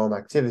out the ARM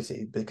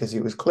activity, because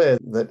it was clear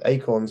that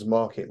Acorn's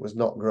market was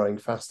not growing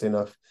fast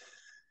enough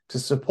to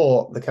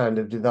support the kind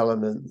of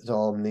development that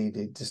ARM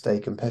needed to stay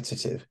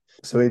competitive.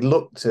 So we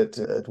looked at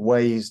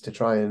ways to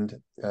try and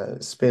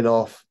spin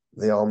off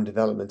the ARM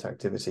development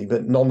activity,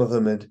 but none of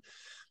them had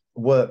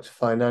worked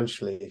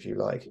financially, if you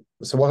like.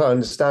 So what I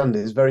understand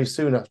is very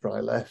soon after I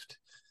left,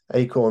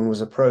 Acorn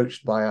was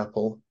approached by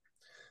Apple,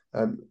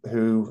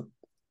 who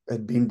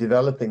had been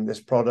developing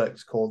this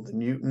product called the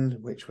Newton,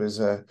 which was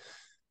a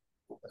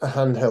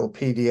handheld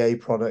PDA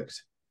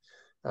product,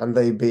 and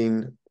they've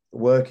been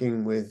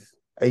working with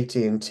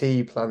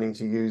AT&T, planning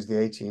to use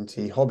the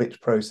AT&T Hobbit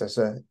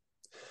processor,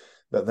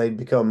 but they'd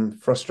become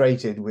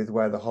frustrated with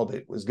where the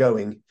Hobbit was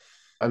going.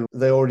 And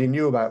they already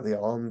knew about the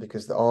ARM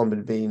because the ARM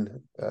had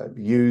been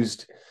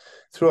used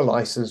through a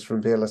license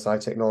from VLSI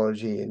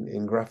Technology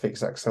in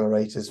graphics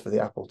accelerators for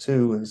the Apple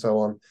II and so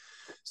on.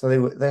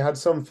 So they had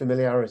some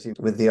familiarity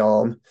with the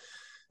ARM,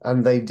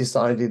 and they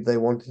decided they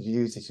wanted to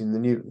use it in the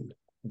Newton,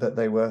 but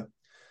they were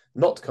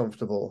not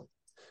comfortable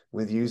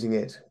with using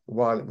it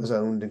while it was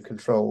owned and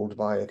controlled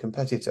by a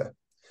competitor,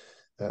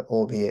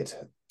 albeit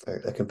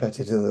a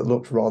competitor that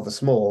looked rather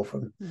small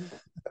from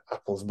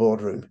Apple's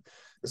boardroom.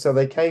 So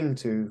they came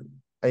to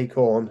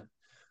Acorn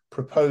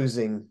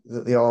proposing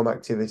that the ARM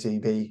activity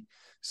be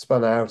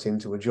spun out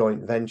into a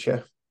joint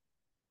venture.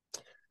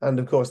 And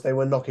of course, they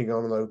were knocking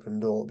on an open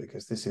door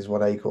because this is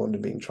what Acorn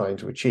had been trying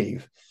to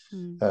achieve.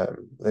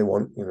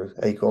 Acorn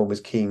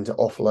was keen to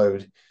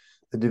offload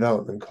the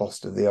development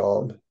cost of the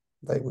ARM.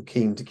 They were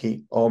keen to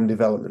keep ARM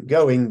development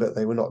going, but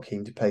they were not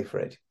keen to pay for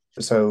it.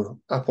 So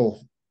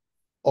Apple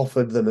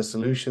offered them a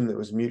solution that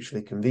was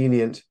mutually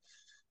convenient.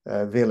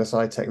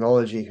 VLSI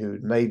Technology,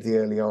 who'd made the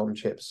early ARM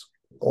chips,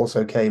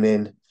 also came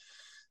in,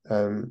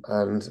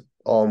 and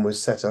ARM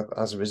was set up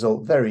as a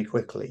result very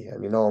quickly. I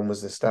mean, ARM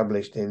was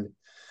established in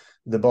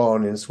the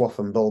barn in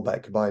Swaffham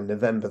Bulbeck by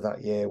November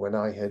that year, when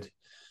I had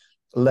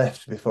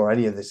left before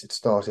any of this had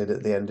started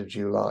at the end of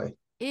July.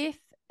 If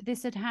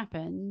this had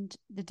happened,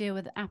 the deal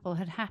with Apple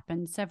had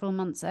happened several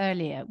months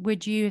earlier,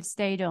 would you have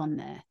stayed on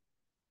there?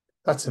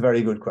 That's a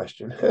very good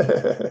question.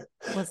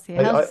 What's the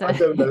answer? I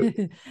don't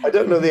know. I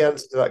don't know the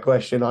answer to that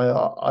question. I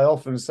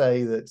often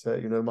say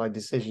that my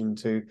decision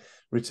to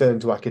return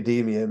to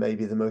academia may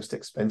be the most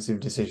expensive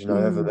decision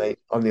I ever made.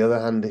 On the other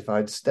hand, if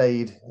I'd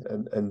stayed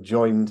and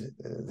joined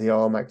the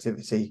ARM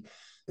activity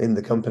in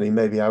the company,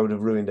 maybe I would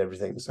have ruined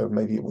everything. So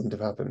maybe it wouldn't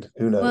have happened.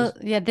 Who knows? Well,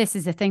 yeah, this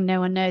is the thing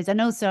no one knows.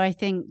 And also, I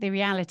think the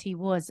reality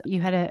was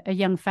you had a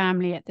young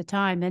family at the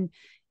time, and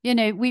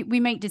we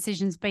make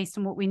decisions based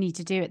on what we need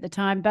to do at the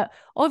time. But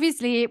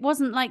obviously, it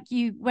wasn't like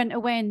you went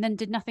away and then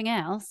did nothing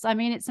else. I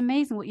mean, it's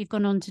amazing what you've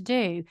gone on to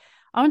do.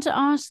 I want to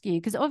ask you,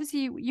 because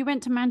obviously you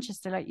went to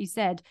Manchester, like you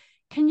said.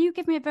 Can you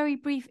give me a very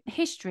brief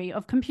history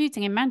of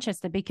computing in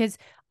Manchester? Because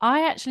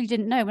I actually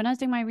didn't know when I was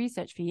doing my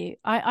research for you.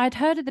 I'd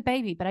heard of the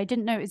baby, but I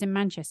didn't know it was in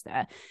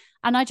Manchester.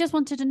 And I just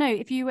wanted to know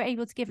if you were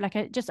able to give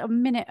just a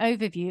minute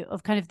overview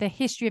of kind of the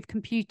history of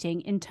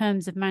computing in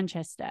terms of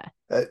Manchester.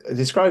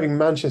 Describing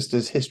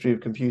Manchester's history of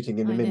computing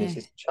in a minute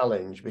is a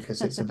challenge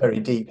because it's a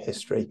very deep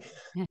history.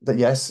 Yeah. But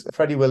yes,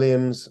 Freddie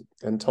Williams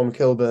and Tom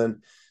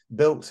Kilburn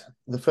built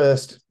the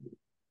first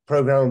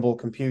programmable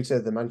computer,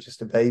 the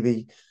Manchester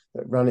Baby,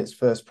 that ran its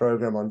first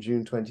program on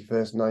June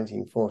 21st,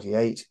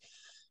 1948.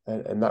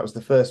 And that was the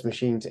first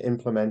machine to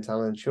implement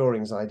Alan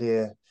Turing's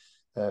idea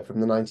from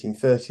the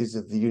 1930s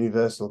of the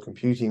universal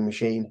computing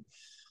machine.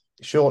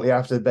 Shortly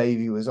after the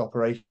Baby was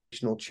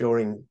operational,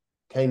 Turing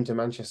came to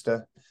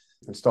Manchester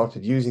and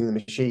started using the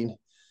machine.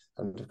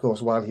 And of course,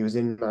 while he was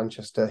in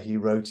Manchester, he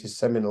wrote his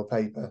seminal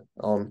paper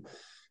on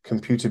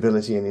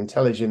computability and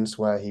intelligence,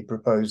 where he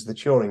proposed the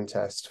Turing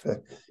test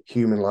for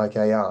human-like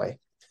AI.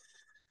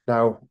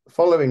 Now,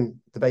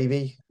 following the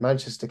Baby,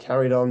 Manchester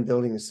carried on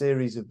building a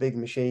series of big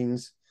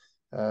machines,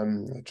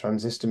 a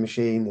transistor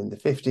machine in the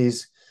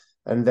 50s,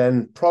 and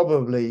then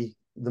probably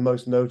the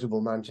most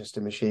notable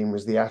Manchester machine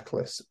was the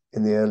Atlas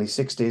in the early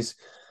 60s,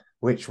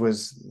 which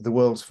was the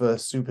world's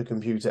first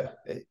supercomputer.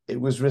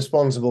 It was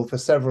responsible for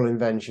several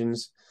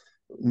inventions,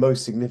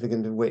 most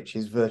significant of which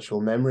is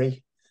virtual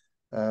memory.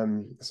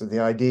 So the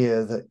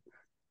idea that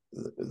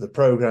the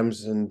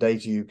programs and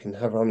data you can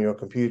have on your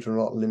computer are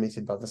not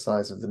limited by the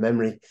size of the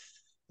memory.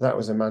 That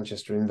was a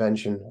Manchester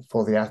invention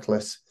for the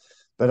Atlas.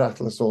 But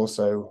Atlas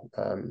also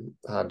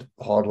had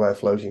hardware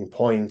floating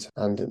point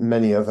and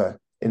many other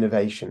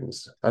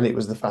innovations. And it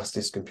was the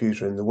fastest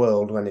computer in the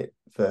world when it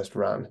first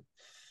ran.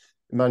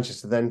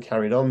 Manchester then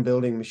carried on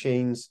building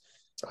machines.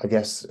 I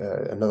guess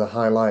another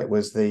highlight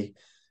was the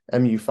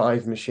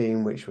MU5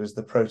 machine, which was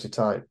the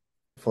prototype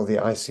for the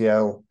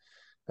ICL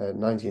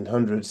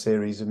 1900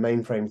 series of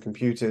mainframe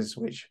computers,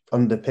 which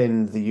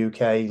underpinned the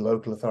UK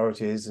local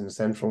authorities and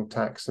central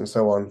tax and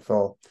so on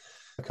for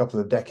a couple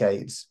of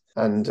decades.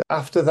 And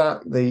after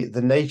that,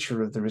 the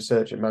nature of the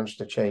research at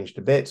Manchester changed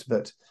a bit.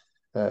 But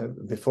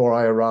before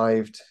I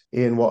arrived,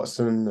 Ian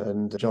Watson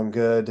and John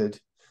Gerd had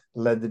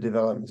led the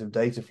development of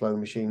data flow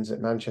machines at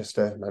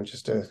Manchester.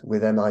 Manchester,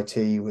 with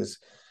MIT, was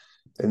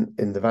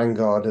in the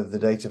vanguard of the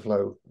data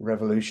flow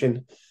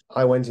revolution.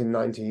 I went in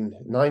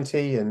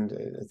 1990, and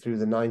through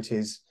the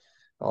 90s,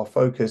 our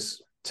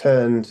focus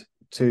turned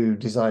to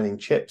designing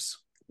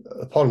chips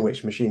upon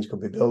which machines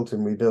could be built.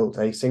 And we built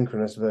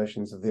asynchronous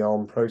versions of the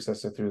ARM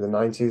processor through the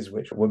 90s,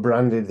 which were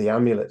branded the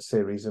Amulet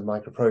series of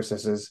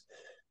microprocessors.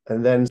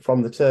 And then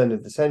from the turn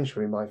of the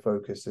century, my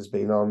focus has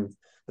been on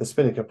the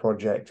Spinnaker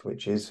project,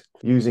 which is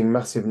using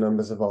massive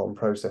numbers of ARM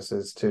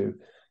processors to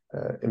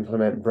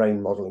implement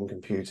brain modeling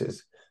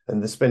computers.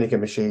 And the Spinnaker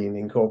machine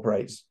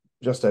incorporates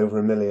just over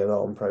 1 million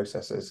ARM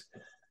processors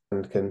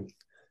and can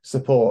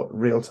support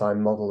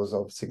real-time models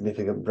of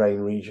significant brain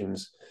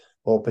regions,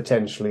 or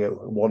potentially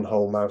one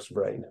whole mouse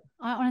brain.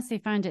 I honestly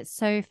found it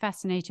so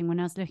fascinating when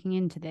I was looking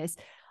into this.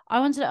 I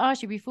wanted to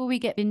ask you, before we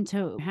get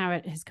into how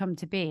it has come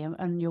to be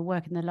and your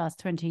work in the last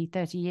 20,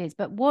 30 years,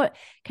 but what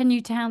can you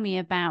tell me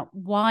about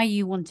why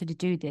you wanted to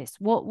do this?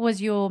 What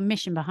was your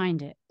mission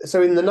behind it?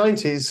 So in the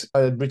 90s, I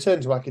had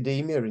returned to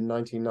academia in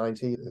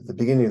 1990, at the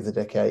beginning of the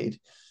decade,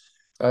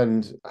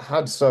 and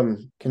had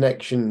some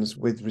connections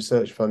with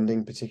research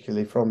funding,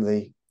 particularly from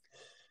the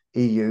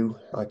EU.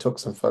 I took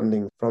some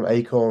funding from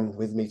Acorn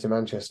with me to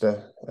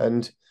Manchester,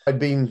 and I'd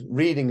been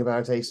reading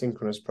about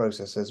asynchronous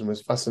processors and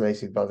was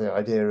fascinated by the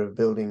idea of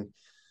building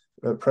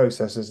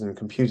processors and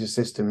computer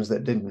systems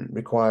that didn't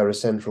require a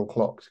central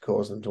clock to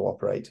cause them to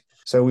operate.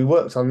 So we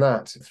worked on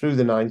that through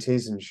the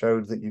 90s and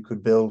showed that you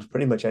could build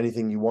pretty much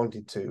anything you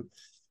wanted to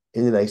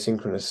in an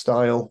asynchronous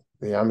style.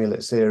 The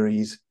Amulet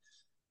series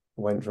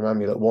went from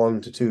Amulet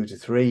 1 to 2 to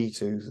 3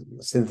 to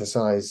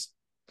synthesized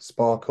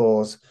SPAR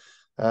cores.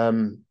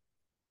 And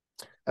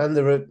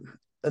there are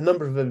a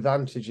number of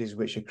advantages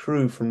which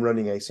accrue from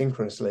running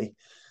asynchronously.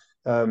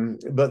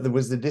 But there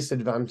was the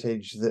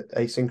disadvantage that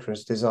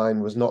asynchronous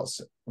design was not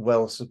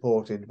well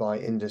supported by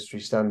industry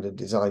standard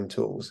design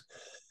tools.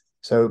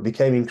 So it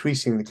became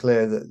increasingly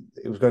clear that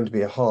it was going to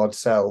be a hard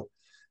sell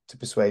to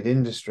persuade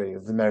industry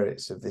of the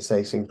merits of this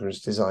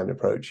asynchronous design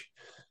approach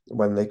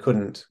when they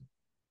couldn't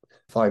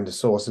find a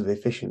source of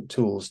efficient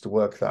tools to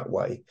work that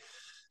way.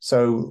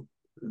 So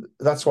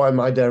that's why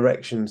my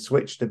direction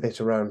switched a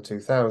bit around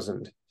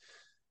 2000.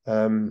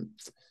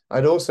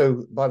 I'd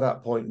also, by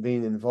that point,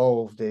 been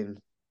involved in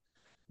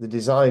the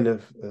design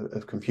of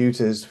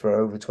computers for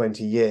over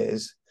 20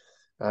 years,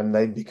 and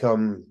they'd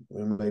become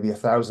maybe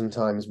 1,000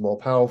 times more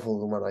powerful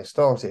than when I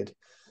started,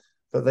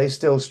 but they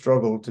still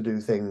struggled to do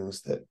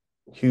things that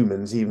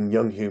humans, even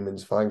young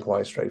humans, find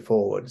quite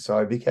straightforward. So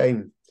I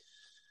became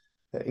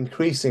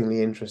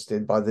increasingly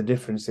interested by the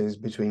differences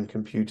between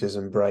computers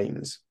and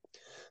brains.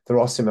 There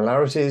are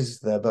similarities.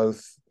 They're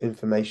both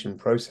information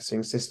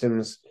processing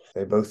systems.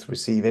 They both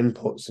receive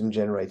inputs and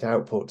generate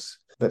outputs,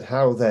 but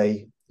how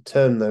they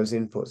turn those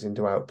inputs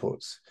into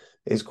outputs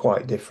is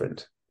quite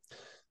different.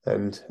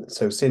 And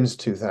so since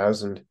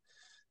 2000,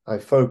 I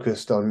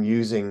focused on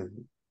using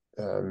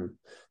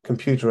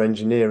computer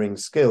engineering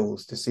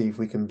skills to see if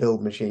we can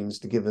build machines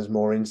to give us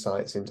more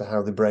insights into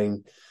how the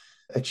brain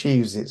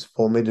achieves its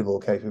formidable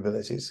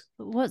capabilities.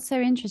 What's so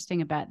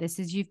interesting about this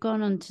is you've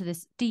gone on to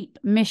this deep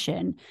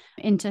mission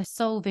into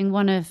solving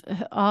one of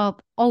our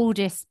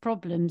oldest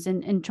problems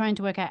and trying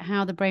to work out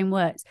how the brain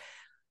works.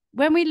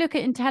 When we look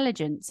at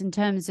intelligence in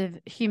terms of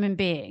human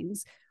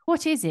beings,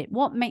 what is it?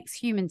 What makes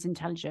humans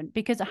intelligent?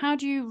 Because how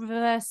do you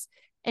reverse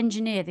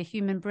engineer the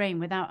human brain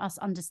without us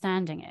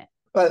understanding it?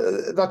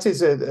 That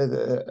is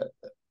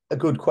a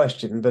good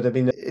question, but I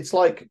mean, it's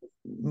like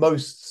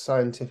most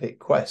scientific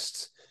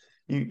quests.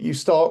 You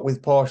start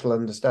with partial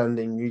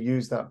understanding, you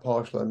use that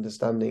partial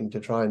understanding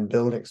to try and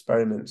build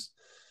experiments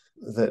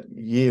that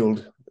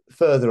yield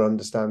further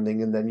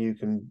understanding, and then you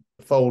can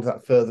fold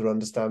that further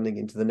understanding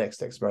into the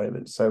next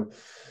experiment. So,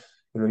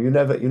 you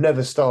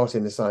never start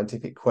in a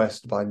scientific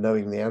quest by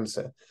knowing the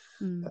answer.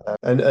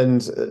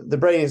 And the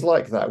brain is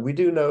like that. We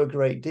do know a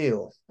great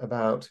deal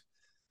about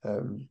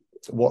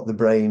what the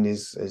brain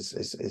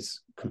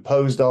is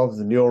composed of,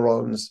 the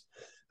neurons,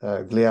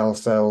 glial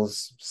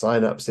cells,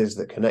 synapses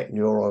that connect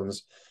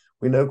neurons.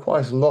 We know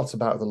quite a lot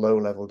about the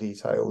low-level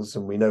details,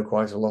 and we know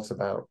quite a lot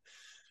about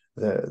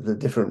the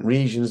different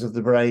regions of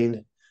the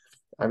brain,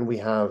 and we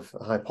have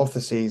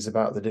hypotheses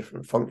about the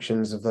different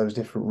functions of those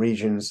different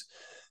regions.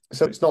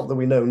 So it's not that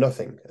we know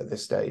nothing at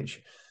this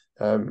stage,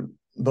 but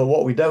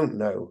what we don't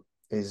know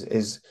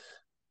is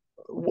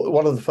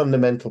what are the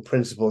fundamental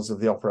principles of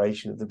the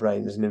operation of the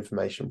brain as an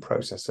information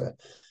processor.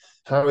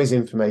 How is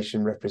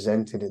information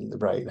represented in the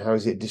brain? How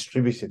is it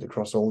distributed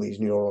across all these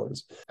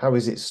neurons? How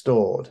is it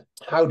stored?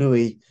 How do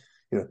we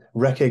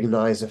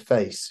recognize a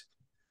face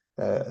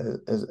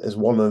as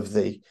one of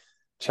the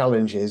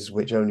challenges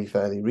which only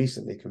fairly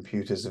recently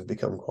computers have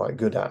become quite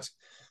good at?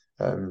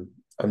 And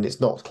it's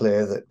not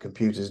clear that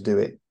computers do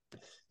it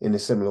in a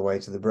similar way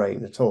to the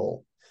brain at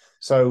all.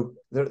 So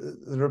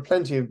there are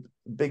plenty of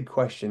big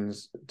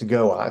questions to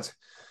go at.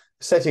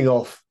 Setting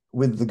off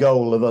with the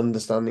goal of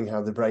understanding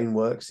how the brain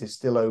works is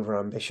still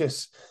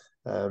overambitious.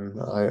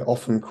 I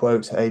often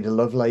quote Ada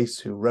Lovelace,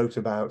 who wrote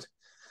about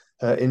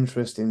her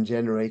interest in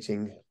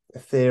generating a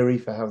theory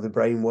for how the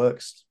brain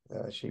works.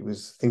 She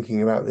was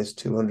thinking about this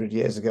 200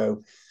 years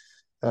ago.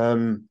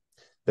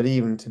 But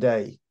even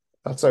today,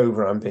 that's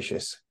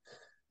overambitious.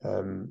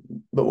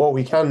 But what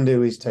we can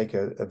do is take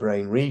a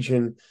brain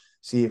region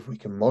see if we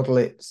can model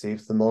it, see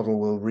if the model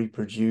will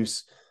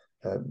reproduce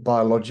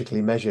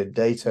biologically measured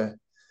data,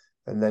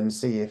 and then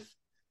see if,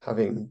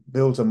 having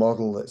built a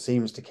model that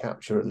seems to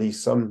capture at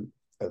least some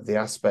of the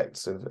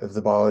aspects of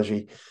the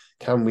biology,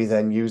 can we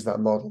then use that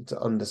model to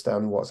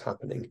understand what's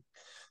happening?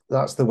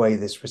 That's the way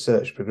this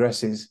research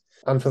progresses.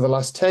 And for the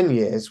last 10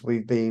 years,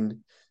 we've been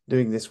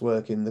doing this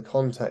work in the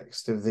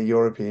context of the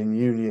European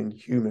Union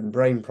Human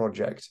Brain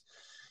Project,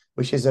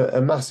 which is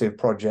a massive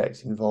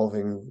project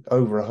involving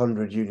over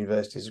 100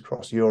 universities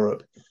across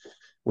Europe,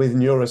 with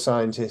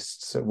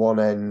neuroscientists at one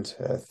end,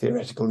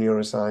 theoretical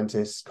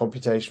neuroscientists,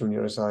 computational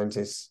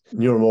neuroscientists,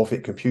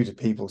 neuromorphic computer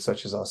people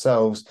such as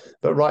ourselves,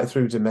 but right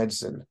through to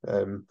medicine.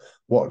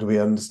 What do we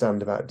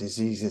understand about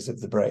diseases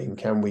of the brain?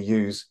 Can we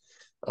use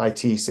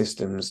IT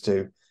systems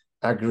to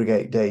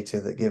aggregate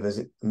data that give us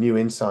new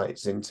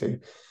insights into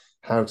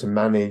how to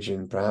manage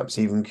and perhaps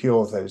even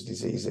cure those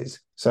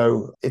diseases?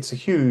 So it's a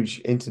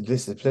huge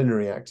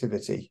interdisciplinary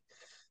activity.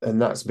 And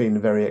that's been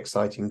a very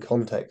exciting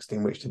context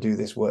in which to do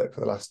this work for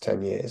the last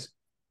 10 years.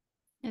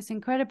 It's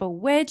incredible.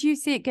 Where do you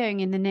see it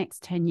going in the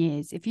next 10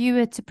 years? If you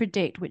were to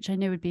predict, which I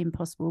know would be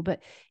impossible,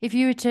 but if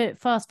you were to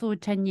fast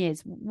forward 10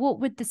 years,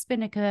 what would the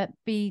Spinnaker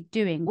be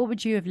doing? What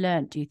would you have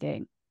learned, do you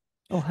think,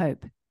 or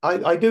hope?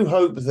 I do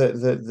hope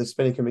that the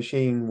Spinnaker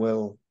machine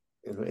will,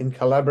 in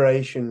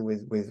collaboration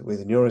with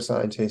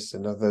neuroscientists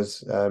and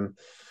others,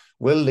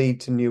 will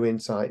lead to new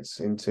insights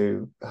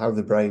into how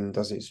the brain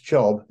does its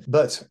job.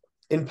 But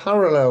in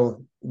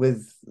parallel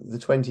with the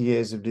 20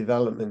 years of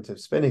development of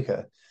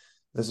Spinnaker,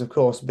 there's of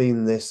course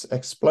been this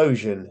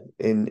explosion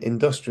in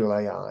industrial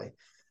AI,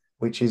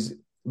 which is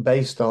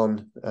based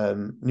on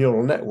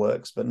neural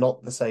networks, but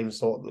not the same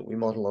sort that we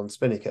model on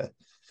Spinnaker.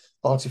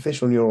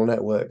 Artificial neural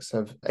networks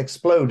have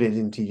exploded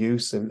into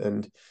use,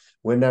 and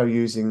we're now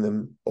using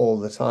them all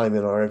the time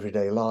in our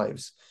everyday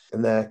lives.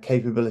 And their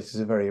capabilities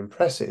are very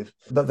impressive,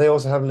 but they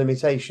also have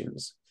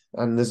limitations.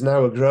 And there's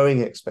now a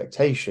growing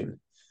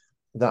expectation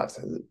that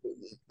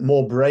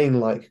more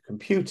brain-like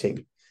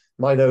computing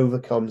might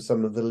overcome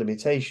some of the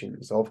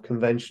limitations of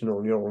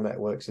conventional neural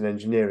networks in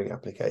engineering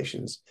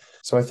applications.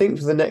 So I think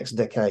for the next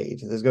decade,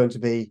 there's going to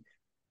be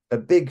a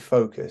big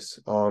focus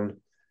on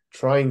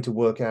trying to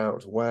work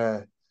out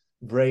where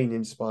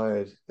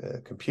brain-inspired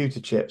computer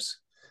chips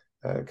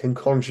can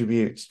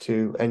contribute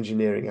to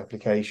engineering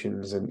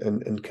applications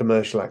and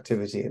commercial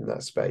activity in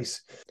that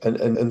space.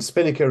 And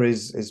Spinnaker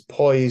is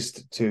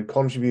poised to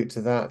contribute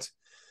to that.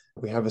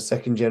 We have a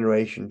second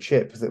generation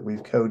chip that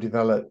we've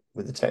co-developed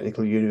with the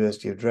Technical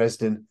University of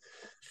Dresden,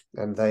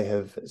 and they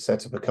have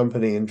set up a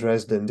company in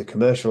Dresden to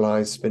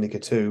commercialize Spinnaker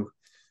 2.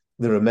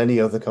 There are many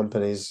other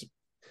companies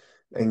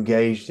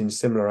engaged in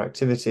similar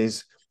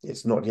activities.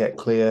 It's not yet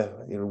clear,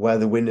 where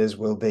the winners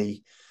will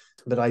be,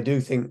 but I do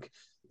think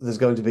there's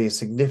going to be a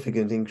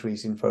significant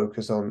increase in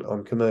focus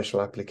on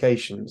commercial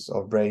applications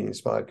of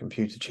brain-inspired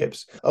computer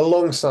chips,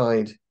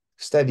 alongside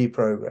steady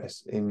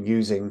progress in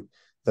using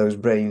those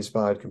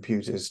brain-inspired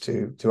computers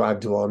to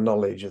add to our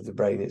knowledge of the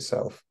brain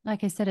itself.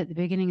 Like I said at the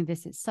beginning of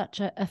this, it's such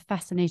a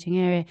fascinating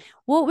area.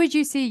 What would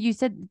you see? You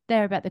said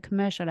there about the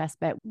commercial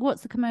aspect.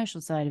 What's the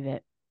commercial side of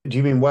it? Do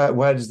you mean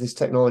where does this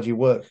technology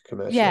work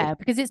commercially? Yeah,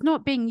 because it's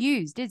not being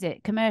used, is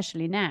it,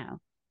 commercially now?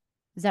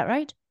 Is that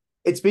right?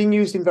 It's being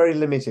used in very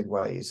limited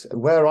ways.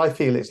 Where I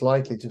feel it's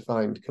likely to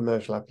find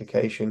commercial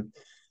application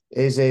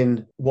is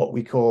in what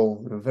we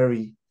call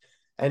very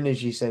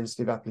energy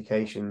sensitive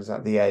applications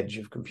at the edge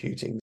of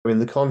computing. In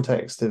the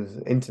context of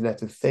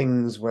Internet of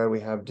Things, where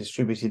we have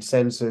distributed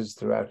sensors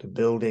throughout a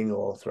building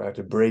or throughout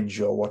a bridge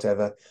or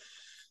whatever,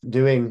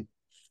 doing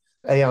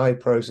AI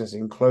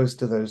processing close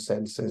to those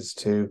sensors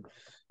to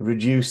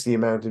reduce the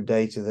amount of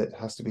data that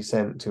has to be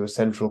sent to a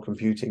central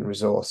computing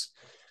resource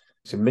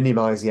to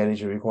minimize the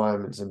energy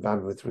requirements and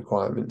bandwidth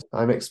requirements.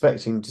 I'm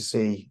expecting to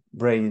see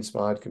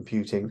brain-inspired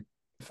computing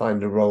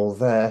find a role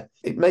there.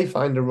 It may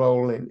find a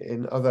role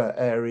in other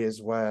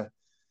areas where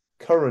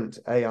current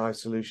AI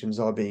solutions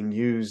are being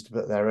used,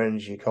 but their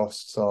energy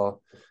costs are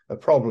a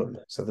problem.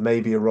 So there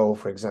may be a role,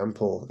 for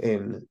example,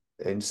 in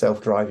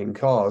self-driving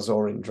cars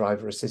or in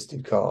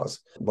driver-assisted cars,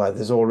 where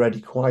there's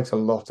already quite a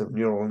lot of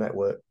neural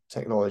network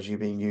technology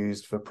being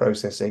used for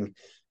processing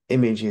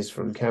images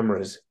from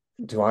cameras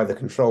to either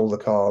control the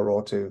car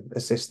or to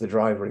assist the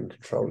driver in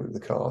controlling the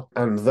car.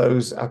 And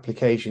those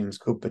applications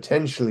could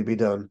potentially be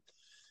done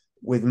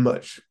with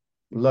much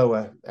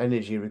lower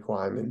energy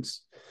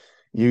requirements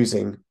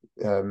using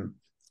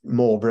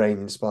more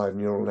brain-inspired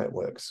neural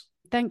networks.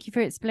 Thank you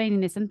for explaining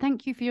this, and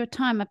thank you for your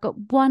time. I've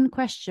got one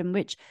question,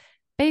 which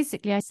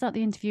basically I start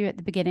the interview at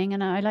the beginning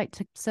and I like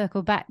to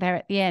circle back there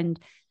at the end.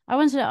 I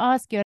wanted to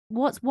ask you,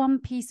 what's one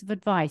piece of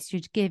advice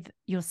you'd give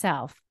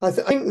yourself? I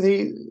think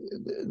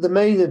the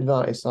main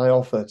advice I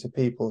offer to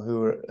people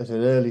who are at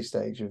an early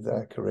stage of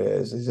their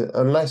careers is that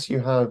unless you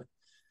have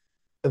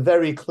a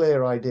very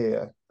clear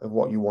idea of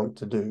what you want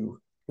to do,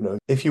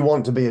 if you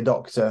want to be a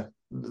doctor,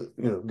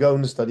 go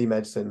and study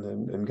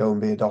medicine and go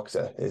and be a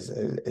doctor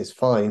is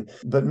fine.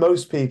 But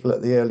most people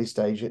at the early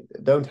stage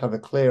don't have a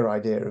clear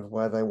idea of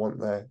where they want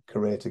their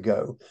career to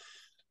go.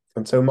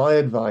 And so my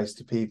advice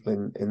to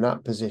people in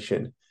that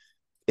position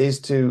is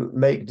to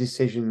make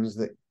decisions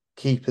that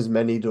keep as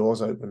many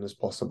doors open as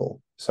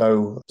possible.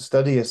 So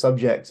study a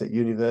subject at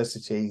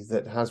university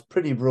that has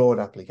pretty broad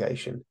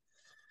application.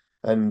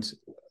 And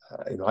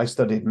I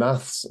studied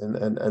maths,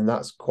 and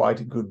that's quite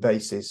a good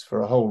basis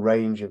for a whole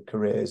range of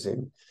careers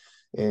in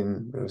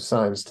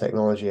science,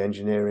 technology,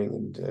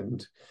 engineering,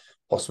 and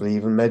possibly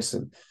even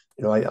medicine.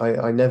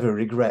 I never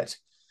regret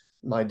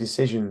my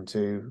decision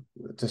to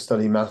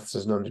study maths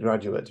as an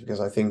undergraduate,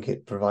 because I think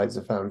it provides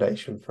a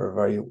foundation for a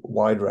very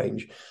wide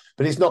range.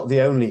 But it's not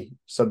the only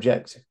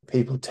subject.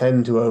 People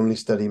tend to only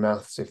study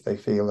maths if they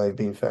feel they've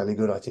been fairly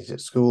good at it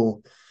at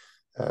school.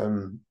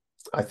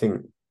 I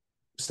think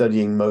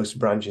studying most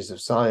branches of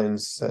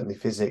science, certainly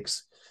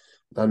physics,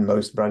 and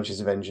most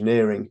branches of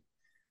engineering,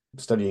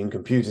 studying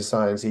computer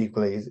science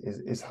equally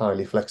is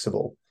highly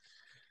flexible.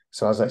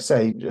 So as I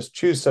say, just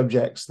choose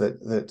subjects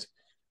that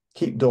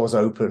keep doors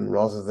open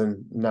rather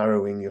than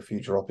narrowing your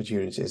future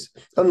opportunities,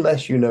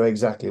 unless you know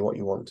exactly what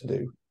you want to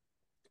do.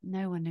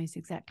 No one knows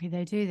exactly,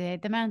 though, do they?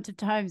 The amount of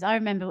times I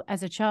remember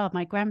as a child,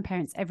 my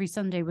grandparents every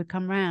Sunday would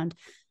come round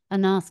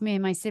and ask me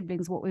and my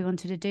siblings what we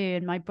wanted to do.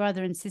 And my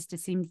brother and sister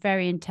seemed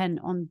very intent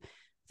on,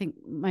 I think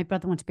my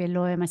brother wanted to be a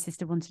lawyer, my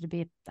sister wanted to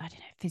be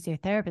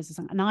physiotherapist or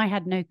something. And I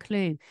had no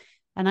clue.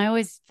 And I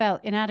always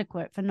felt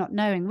inadequate for not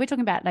knowing. We're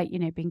talking about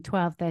being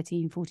 12,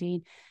 13,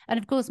 14. And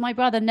of course, my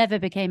brother never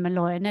became a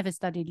lawyer, never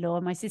studied law.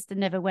 My sister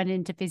never went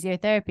into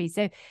physiotherapy.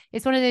 So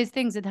it's one of those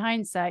things with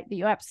hindsight that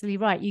you're absolutely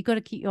right. You've got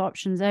to keep your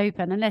options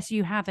open unless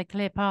you have a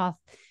clear path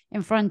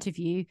in front of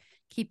you.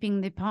 Keeping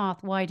the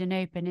path wide and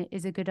open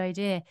is a good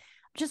idea.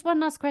 Just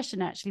one last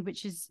question, actually,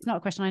 which is not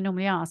a question I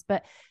normally ask,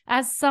 but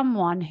as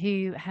someone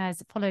who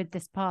has followed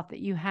this path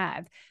that you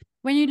have,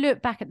 when you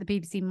look back at the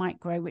BBC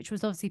Micro, which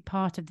was obviously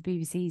part of the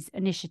BBC's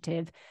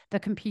initiative, the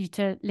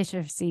Computer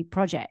Literacy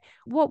Project,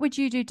 what would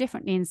you do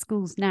differently in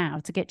schools now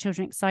to get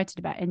children excited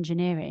about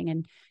engineering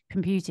and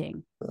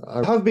computing?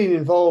 I have been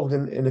involved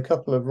in a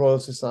couple of Royal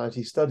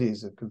Society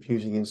studies of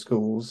computing in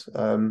schools,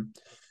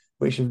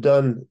 which have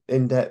done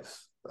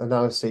in-depth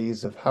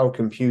analyses of how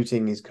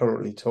computing is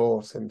currently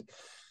taught,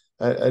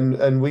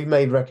 and we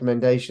made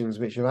recommendations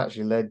which have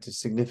actually led to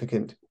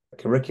significant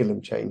curriculum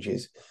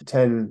changes.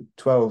 10,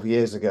 12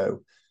 years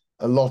ago,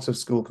 a lot of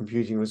school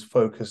computing was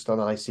focused on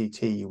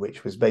ICT,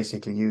 which was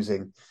basically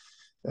using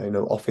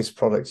office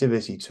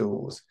productivity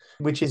tools,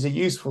 which is a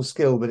useful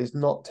skill, but it's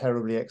not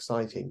terribly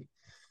exciting.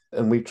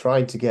 And we've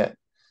tried to get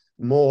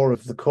more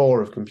of the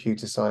core of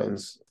computer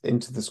science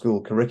into the school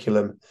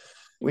curriculum,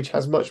 which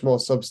has much more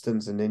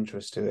substance and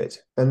interest to it.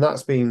 And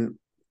that's been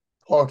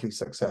partly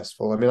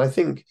successful. I mean, I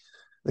think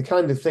the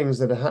kind of things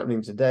that are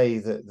happening today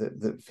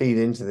that feed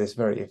into this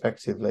very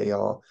effectively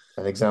are,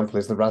 an example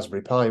is the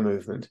Raspberry Pi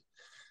movement,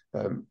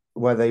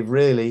 where they've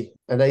really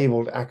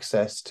enabled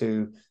access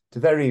to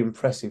very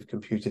impressive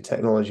computer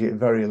technology at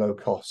very low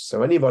cost.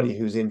 So anybody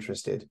who's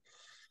interested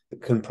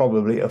can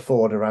probably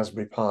afford a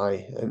Raspberry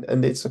Pi,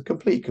 and it's a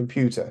complete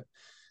computer,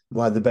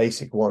 while the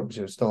basic ones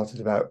start at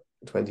about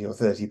 20 or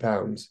 30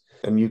 pounds,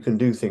 and you can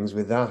do things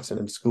with that,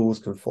 and schools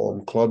can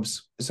form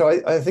clubs. So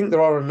I think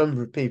there are a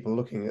number of people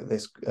looking at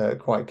this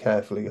quite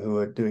carefully who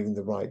are doing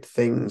the right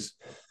things,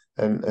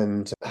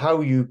 and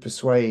how you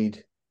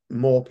persuade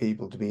more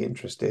people to be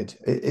interested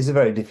is a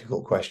very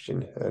difficult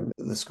question, and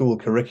the school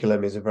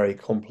curriculum is a very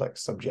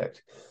complex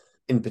subject.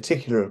 In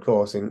particular, of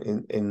course,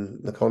 in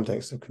the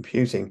context of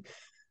computing,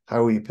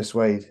 how we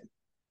persuade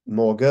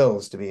more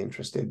girls to be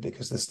interested,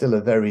 because there's still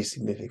a very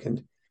significant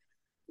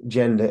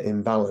gender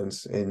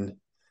imbalance in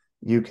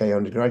UK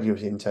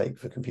undergraduate intake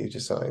for computer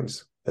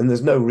science. And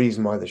there's no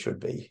reason why there should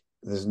be.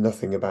 There's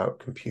nothing about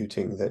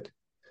computing that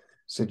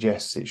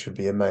suggests it should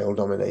be a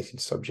male-dominated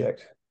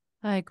subject.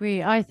 I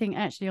agree. I think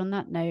actually on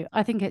that note,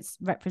 I think it's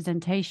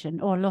representation,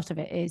 or a lot of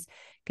it is,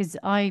 because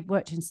I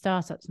worked in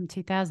startups in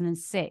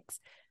 2006.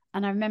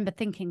 And I remember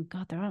thinking,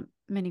 God, there aren't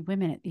many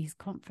women at these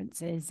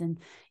conferences. And,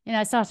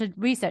 I started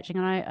researching,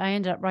 and I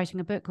ended up writing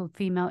a book called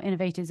Female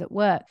Innovators at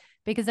Work,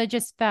 because I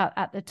just felt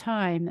at the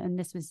time, and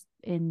this was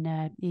in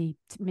the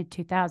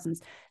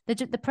mid-2000s,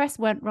 the press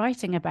weren't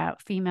writing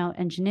about female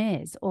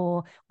engineers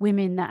or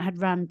women that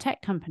had run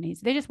tech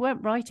companies. They just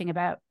weren't writing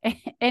about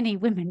any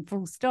women,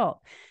 full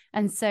stop.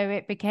 And so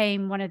it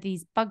became one of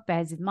these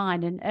bugbears of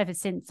mine. And ever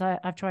since,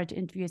 I've tried to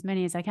interview as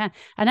many as I can.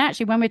 And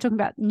actually, when we were talking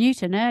about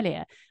Newton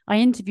earlier, I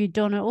interviewed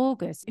Donna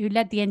August, who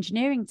led the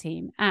engineering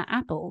team at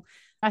Apple.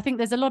 I think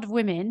there's a lot of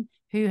women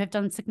who have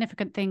done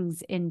significant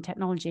things in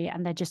technology,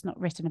 and they're just not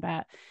written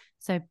about.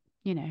 So,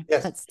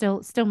 yes, that's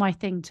still my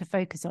thing to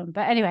focus on.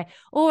 But anyway,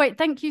 all right.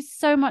 Thank you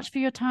so much for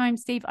your time,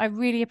 Steve. I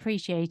really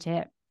appreciate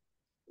it.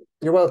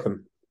 You're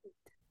welcome.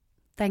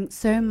 Thanks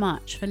so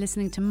much for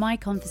listening to my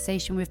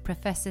conversation with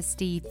Professor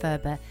Steve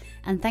Ferber,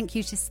 and thank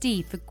you to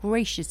Steve for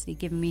graciously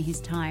giving me his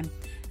time.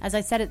 As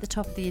I said at the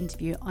top of the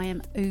interview, I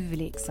am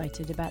overly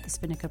excited about the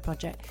Spinnaker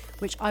project,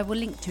 which I will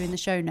link to in the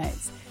show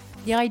notes.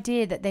 The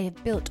idea that they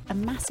have built a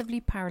massively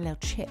parallel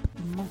chip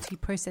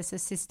multi-processor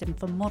system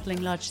for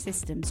modelling large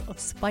systems of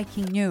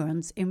spiking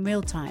neurons in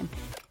real time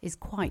is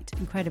quite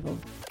incredible.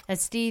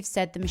 As Steve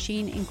said, the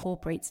machine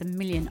incorporates 1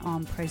 million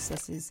ARM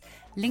processors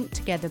linked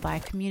together by a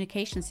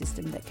communication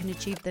system that can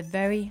achieve the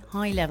very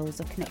high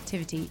levels of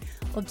connectivity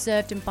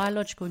observed in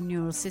biological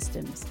neural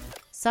systems.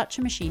 Such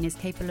a machine is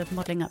capable of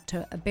modelling up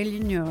to 1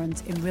 billion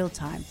neurons in real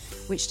time,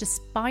 which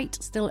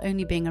despite still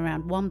only being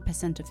around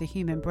 1% of the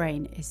human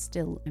brain is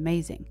still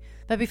amazing.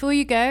 But before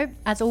you go,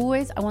 as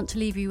always, I want to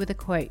leave you with a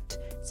quote.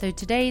 So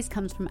today's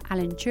comes from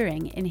Alan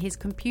Turing in his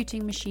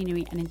Computing,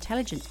 Machinery and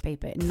Intelligence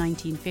paper in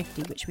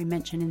 1950, which we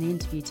mentioned in the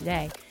interview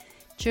today.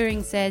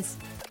 Turing says,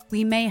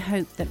 "We may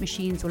hope that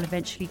machines will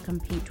eventually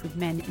compete with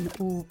men in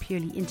all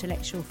purely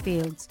intellectual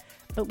fields,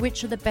 but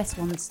which are the best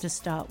ones to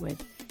start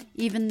with?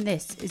 Even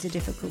this is a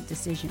difficult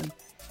decision.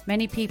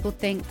 Many people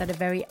think that a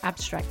very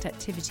abstract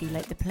activity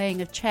like the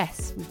playing of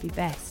chess would be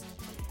best.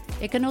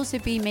 It can also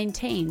be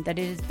maintained that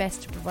it is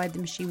best to provide the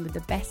machine with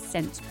the best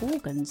sense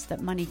organs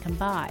that money can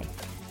buy,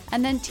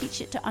 and then teach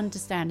it to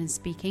understand and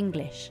speak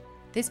English.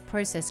 This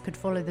process could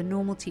follow the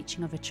normal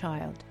teaching of a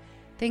child.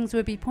 Things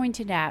would be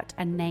pointed out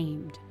and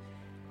named.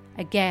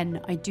 Again,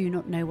 I do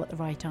not know what the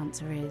right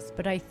answer is,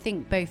 but I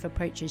think both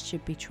approaches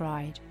should be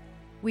tried.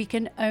 We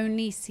can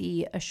only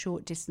see a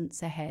short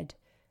distance ahead,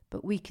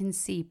 but we can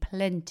see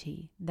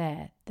plenty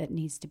there that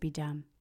needs to be done."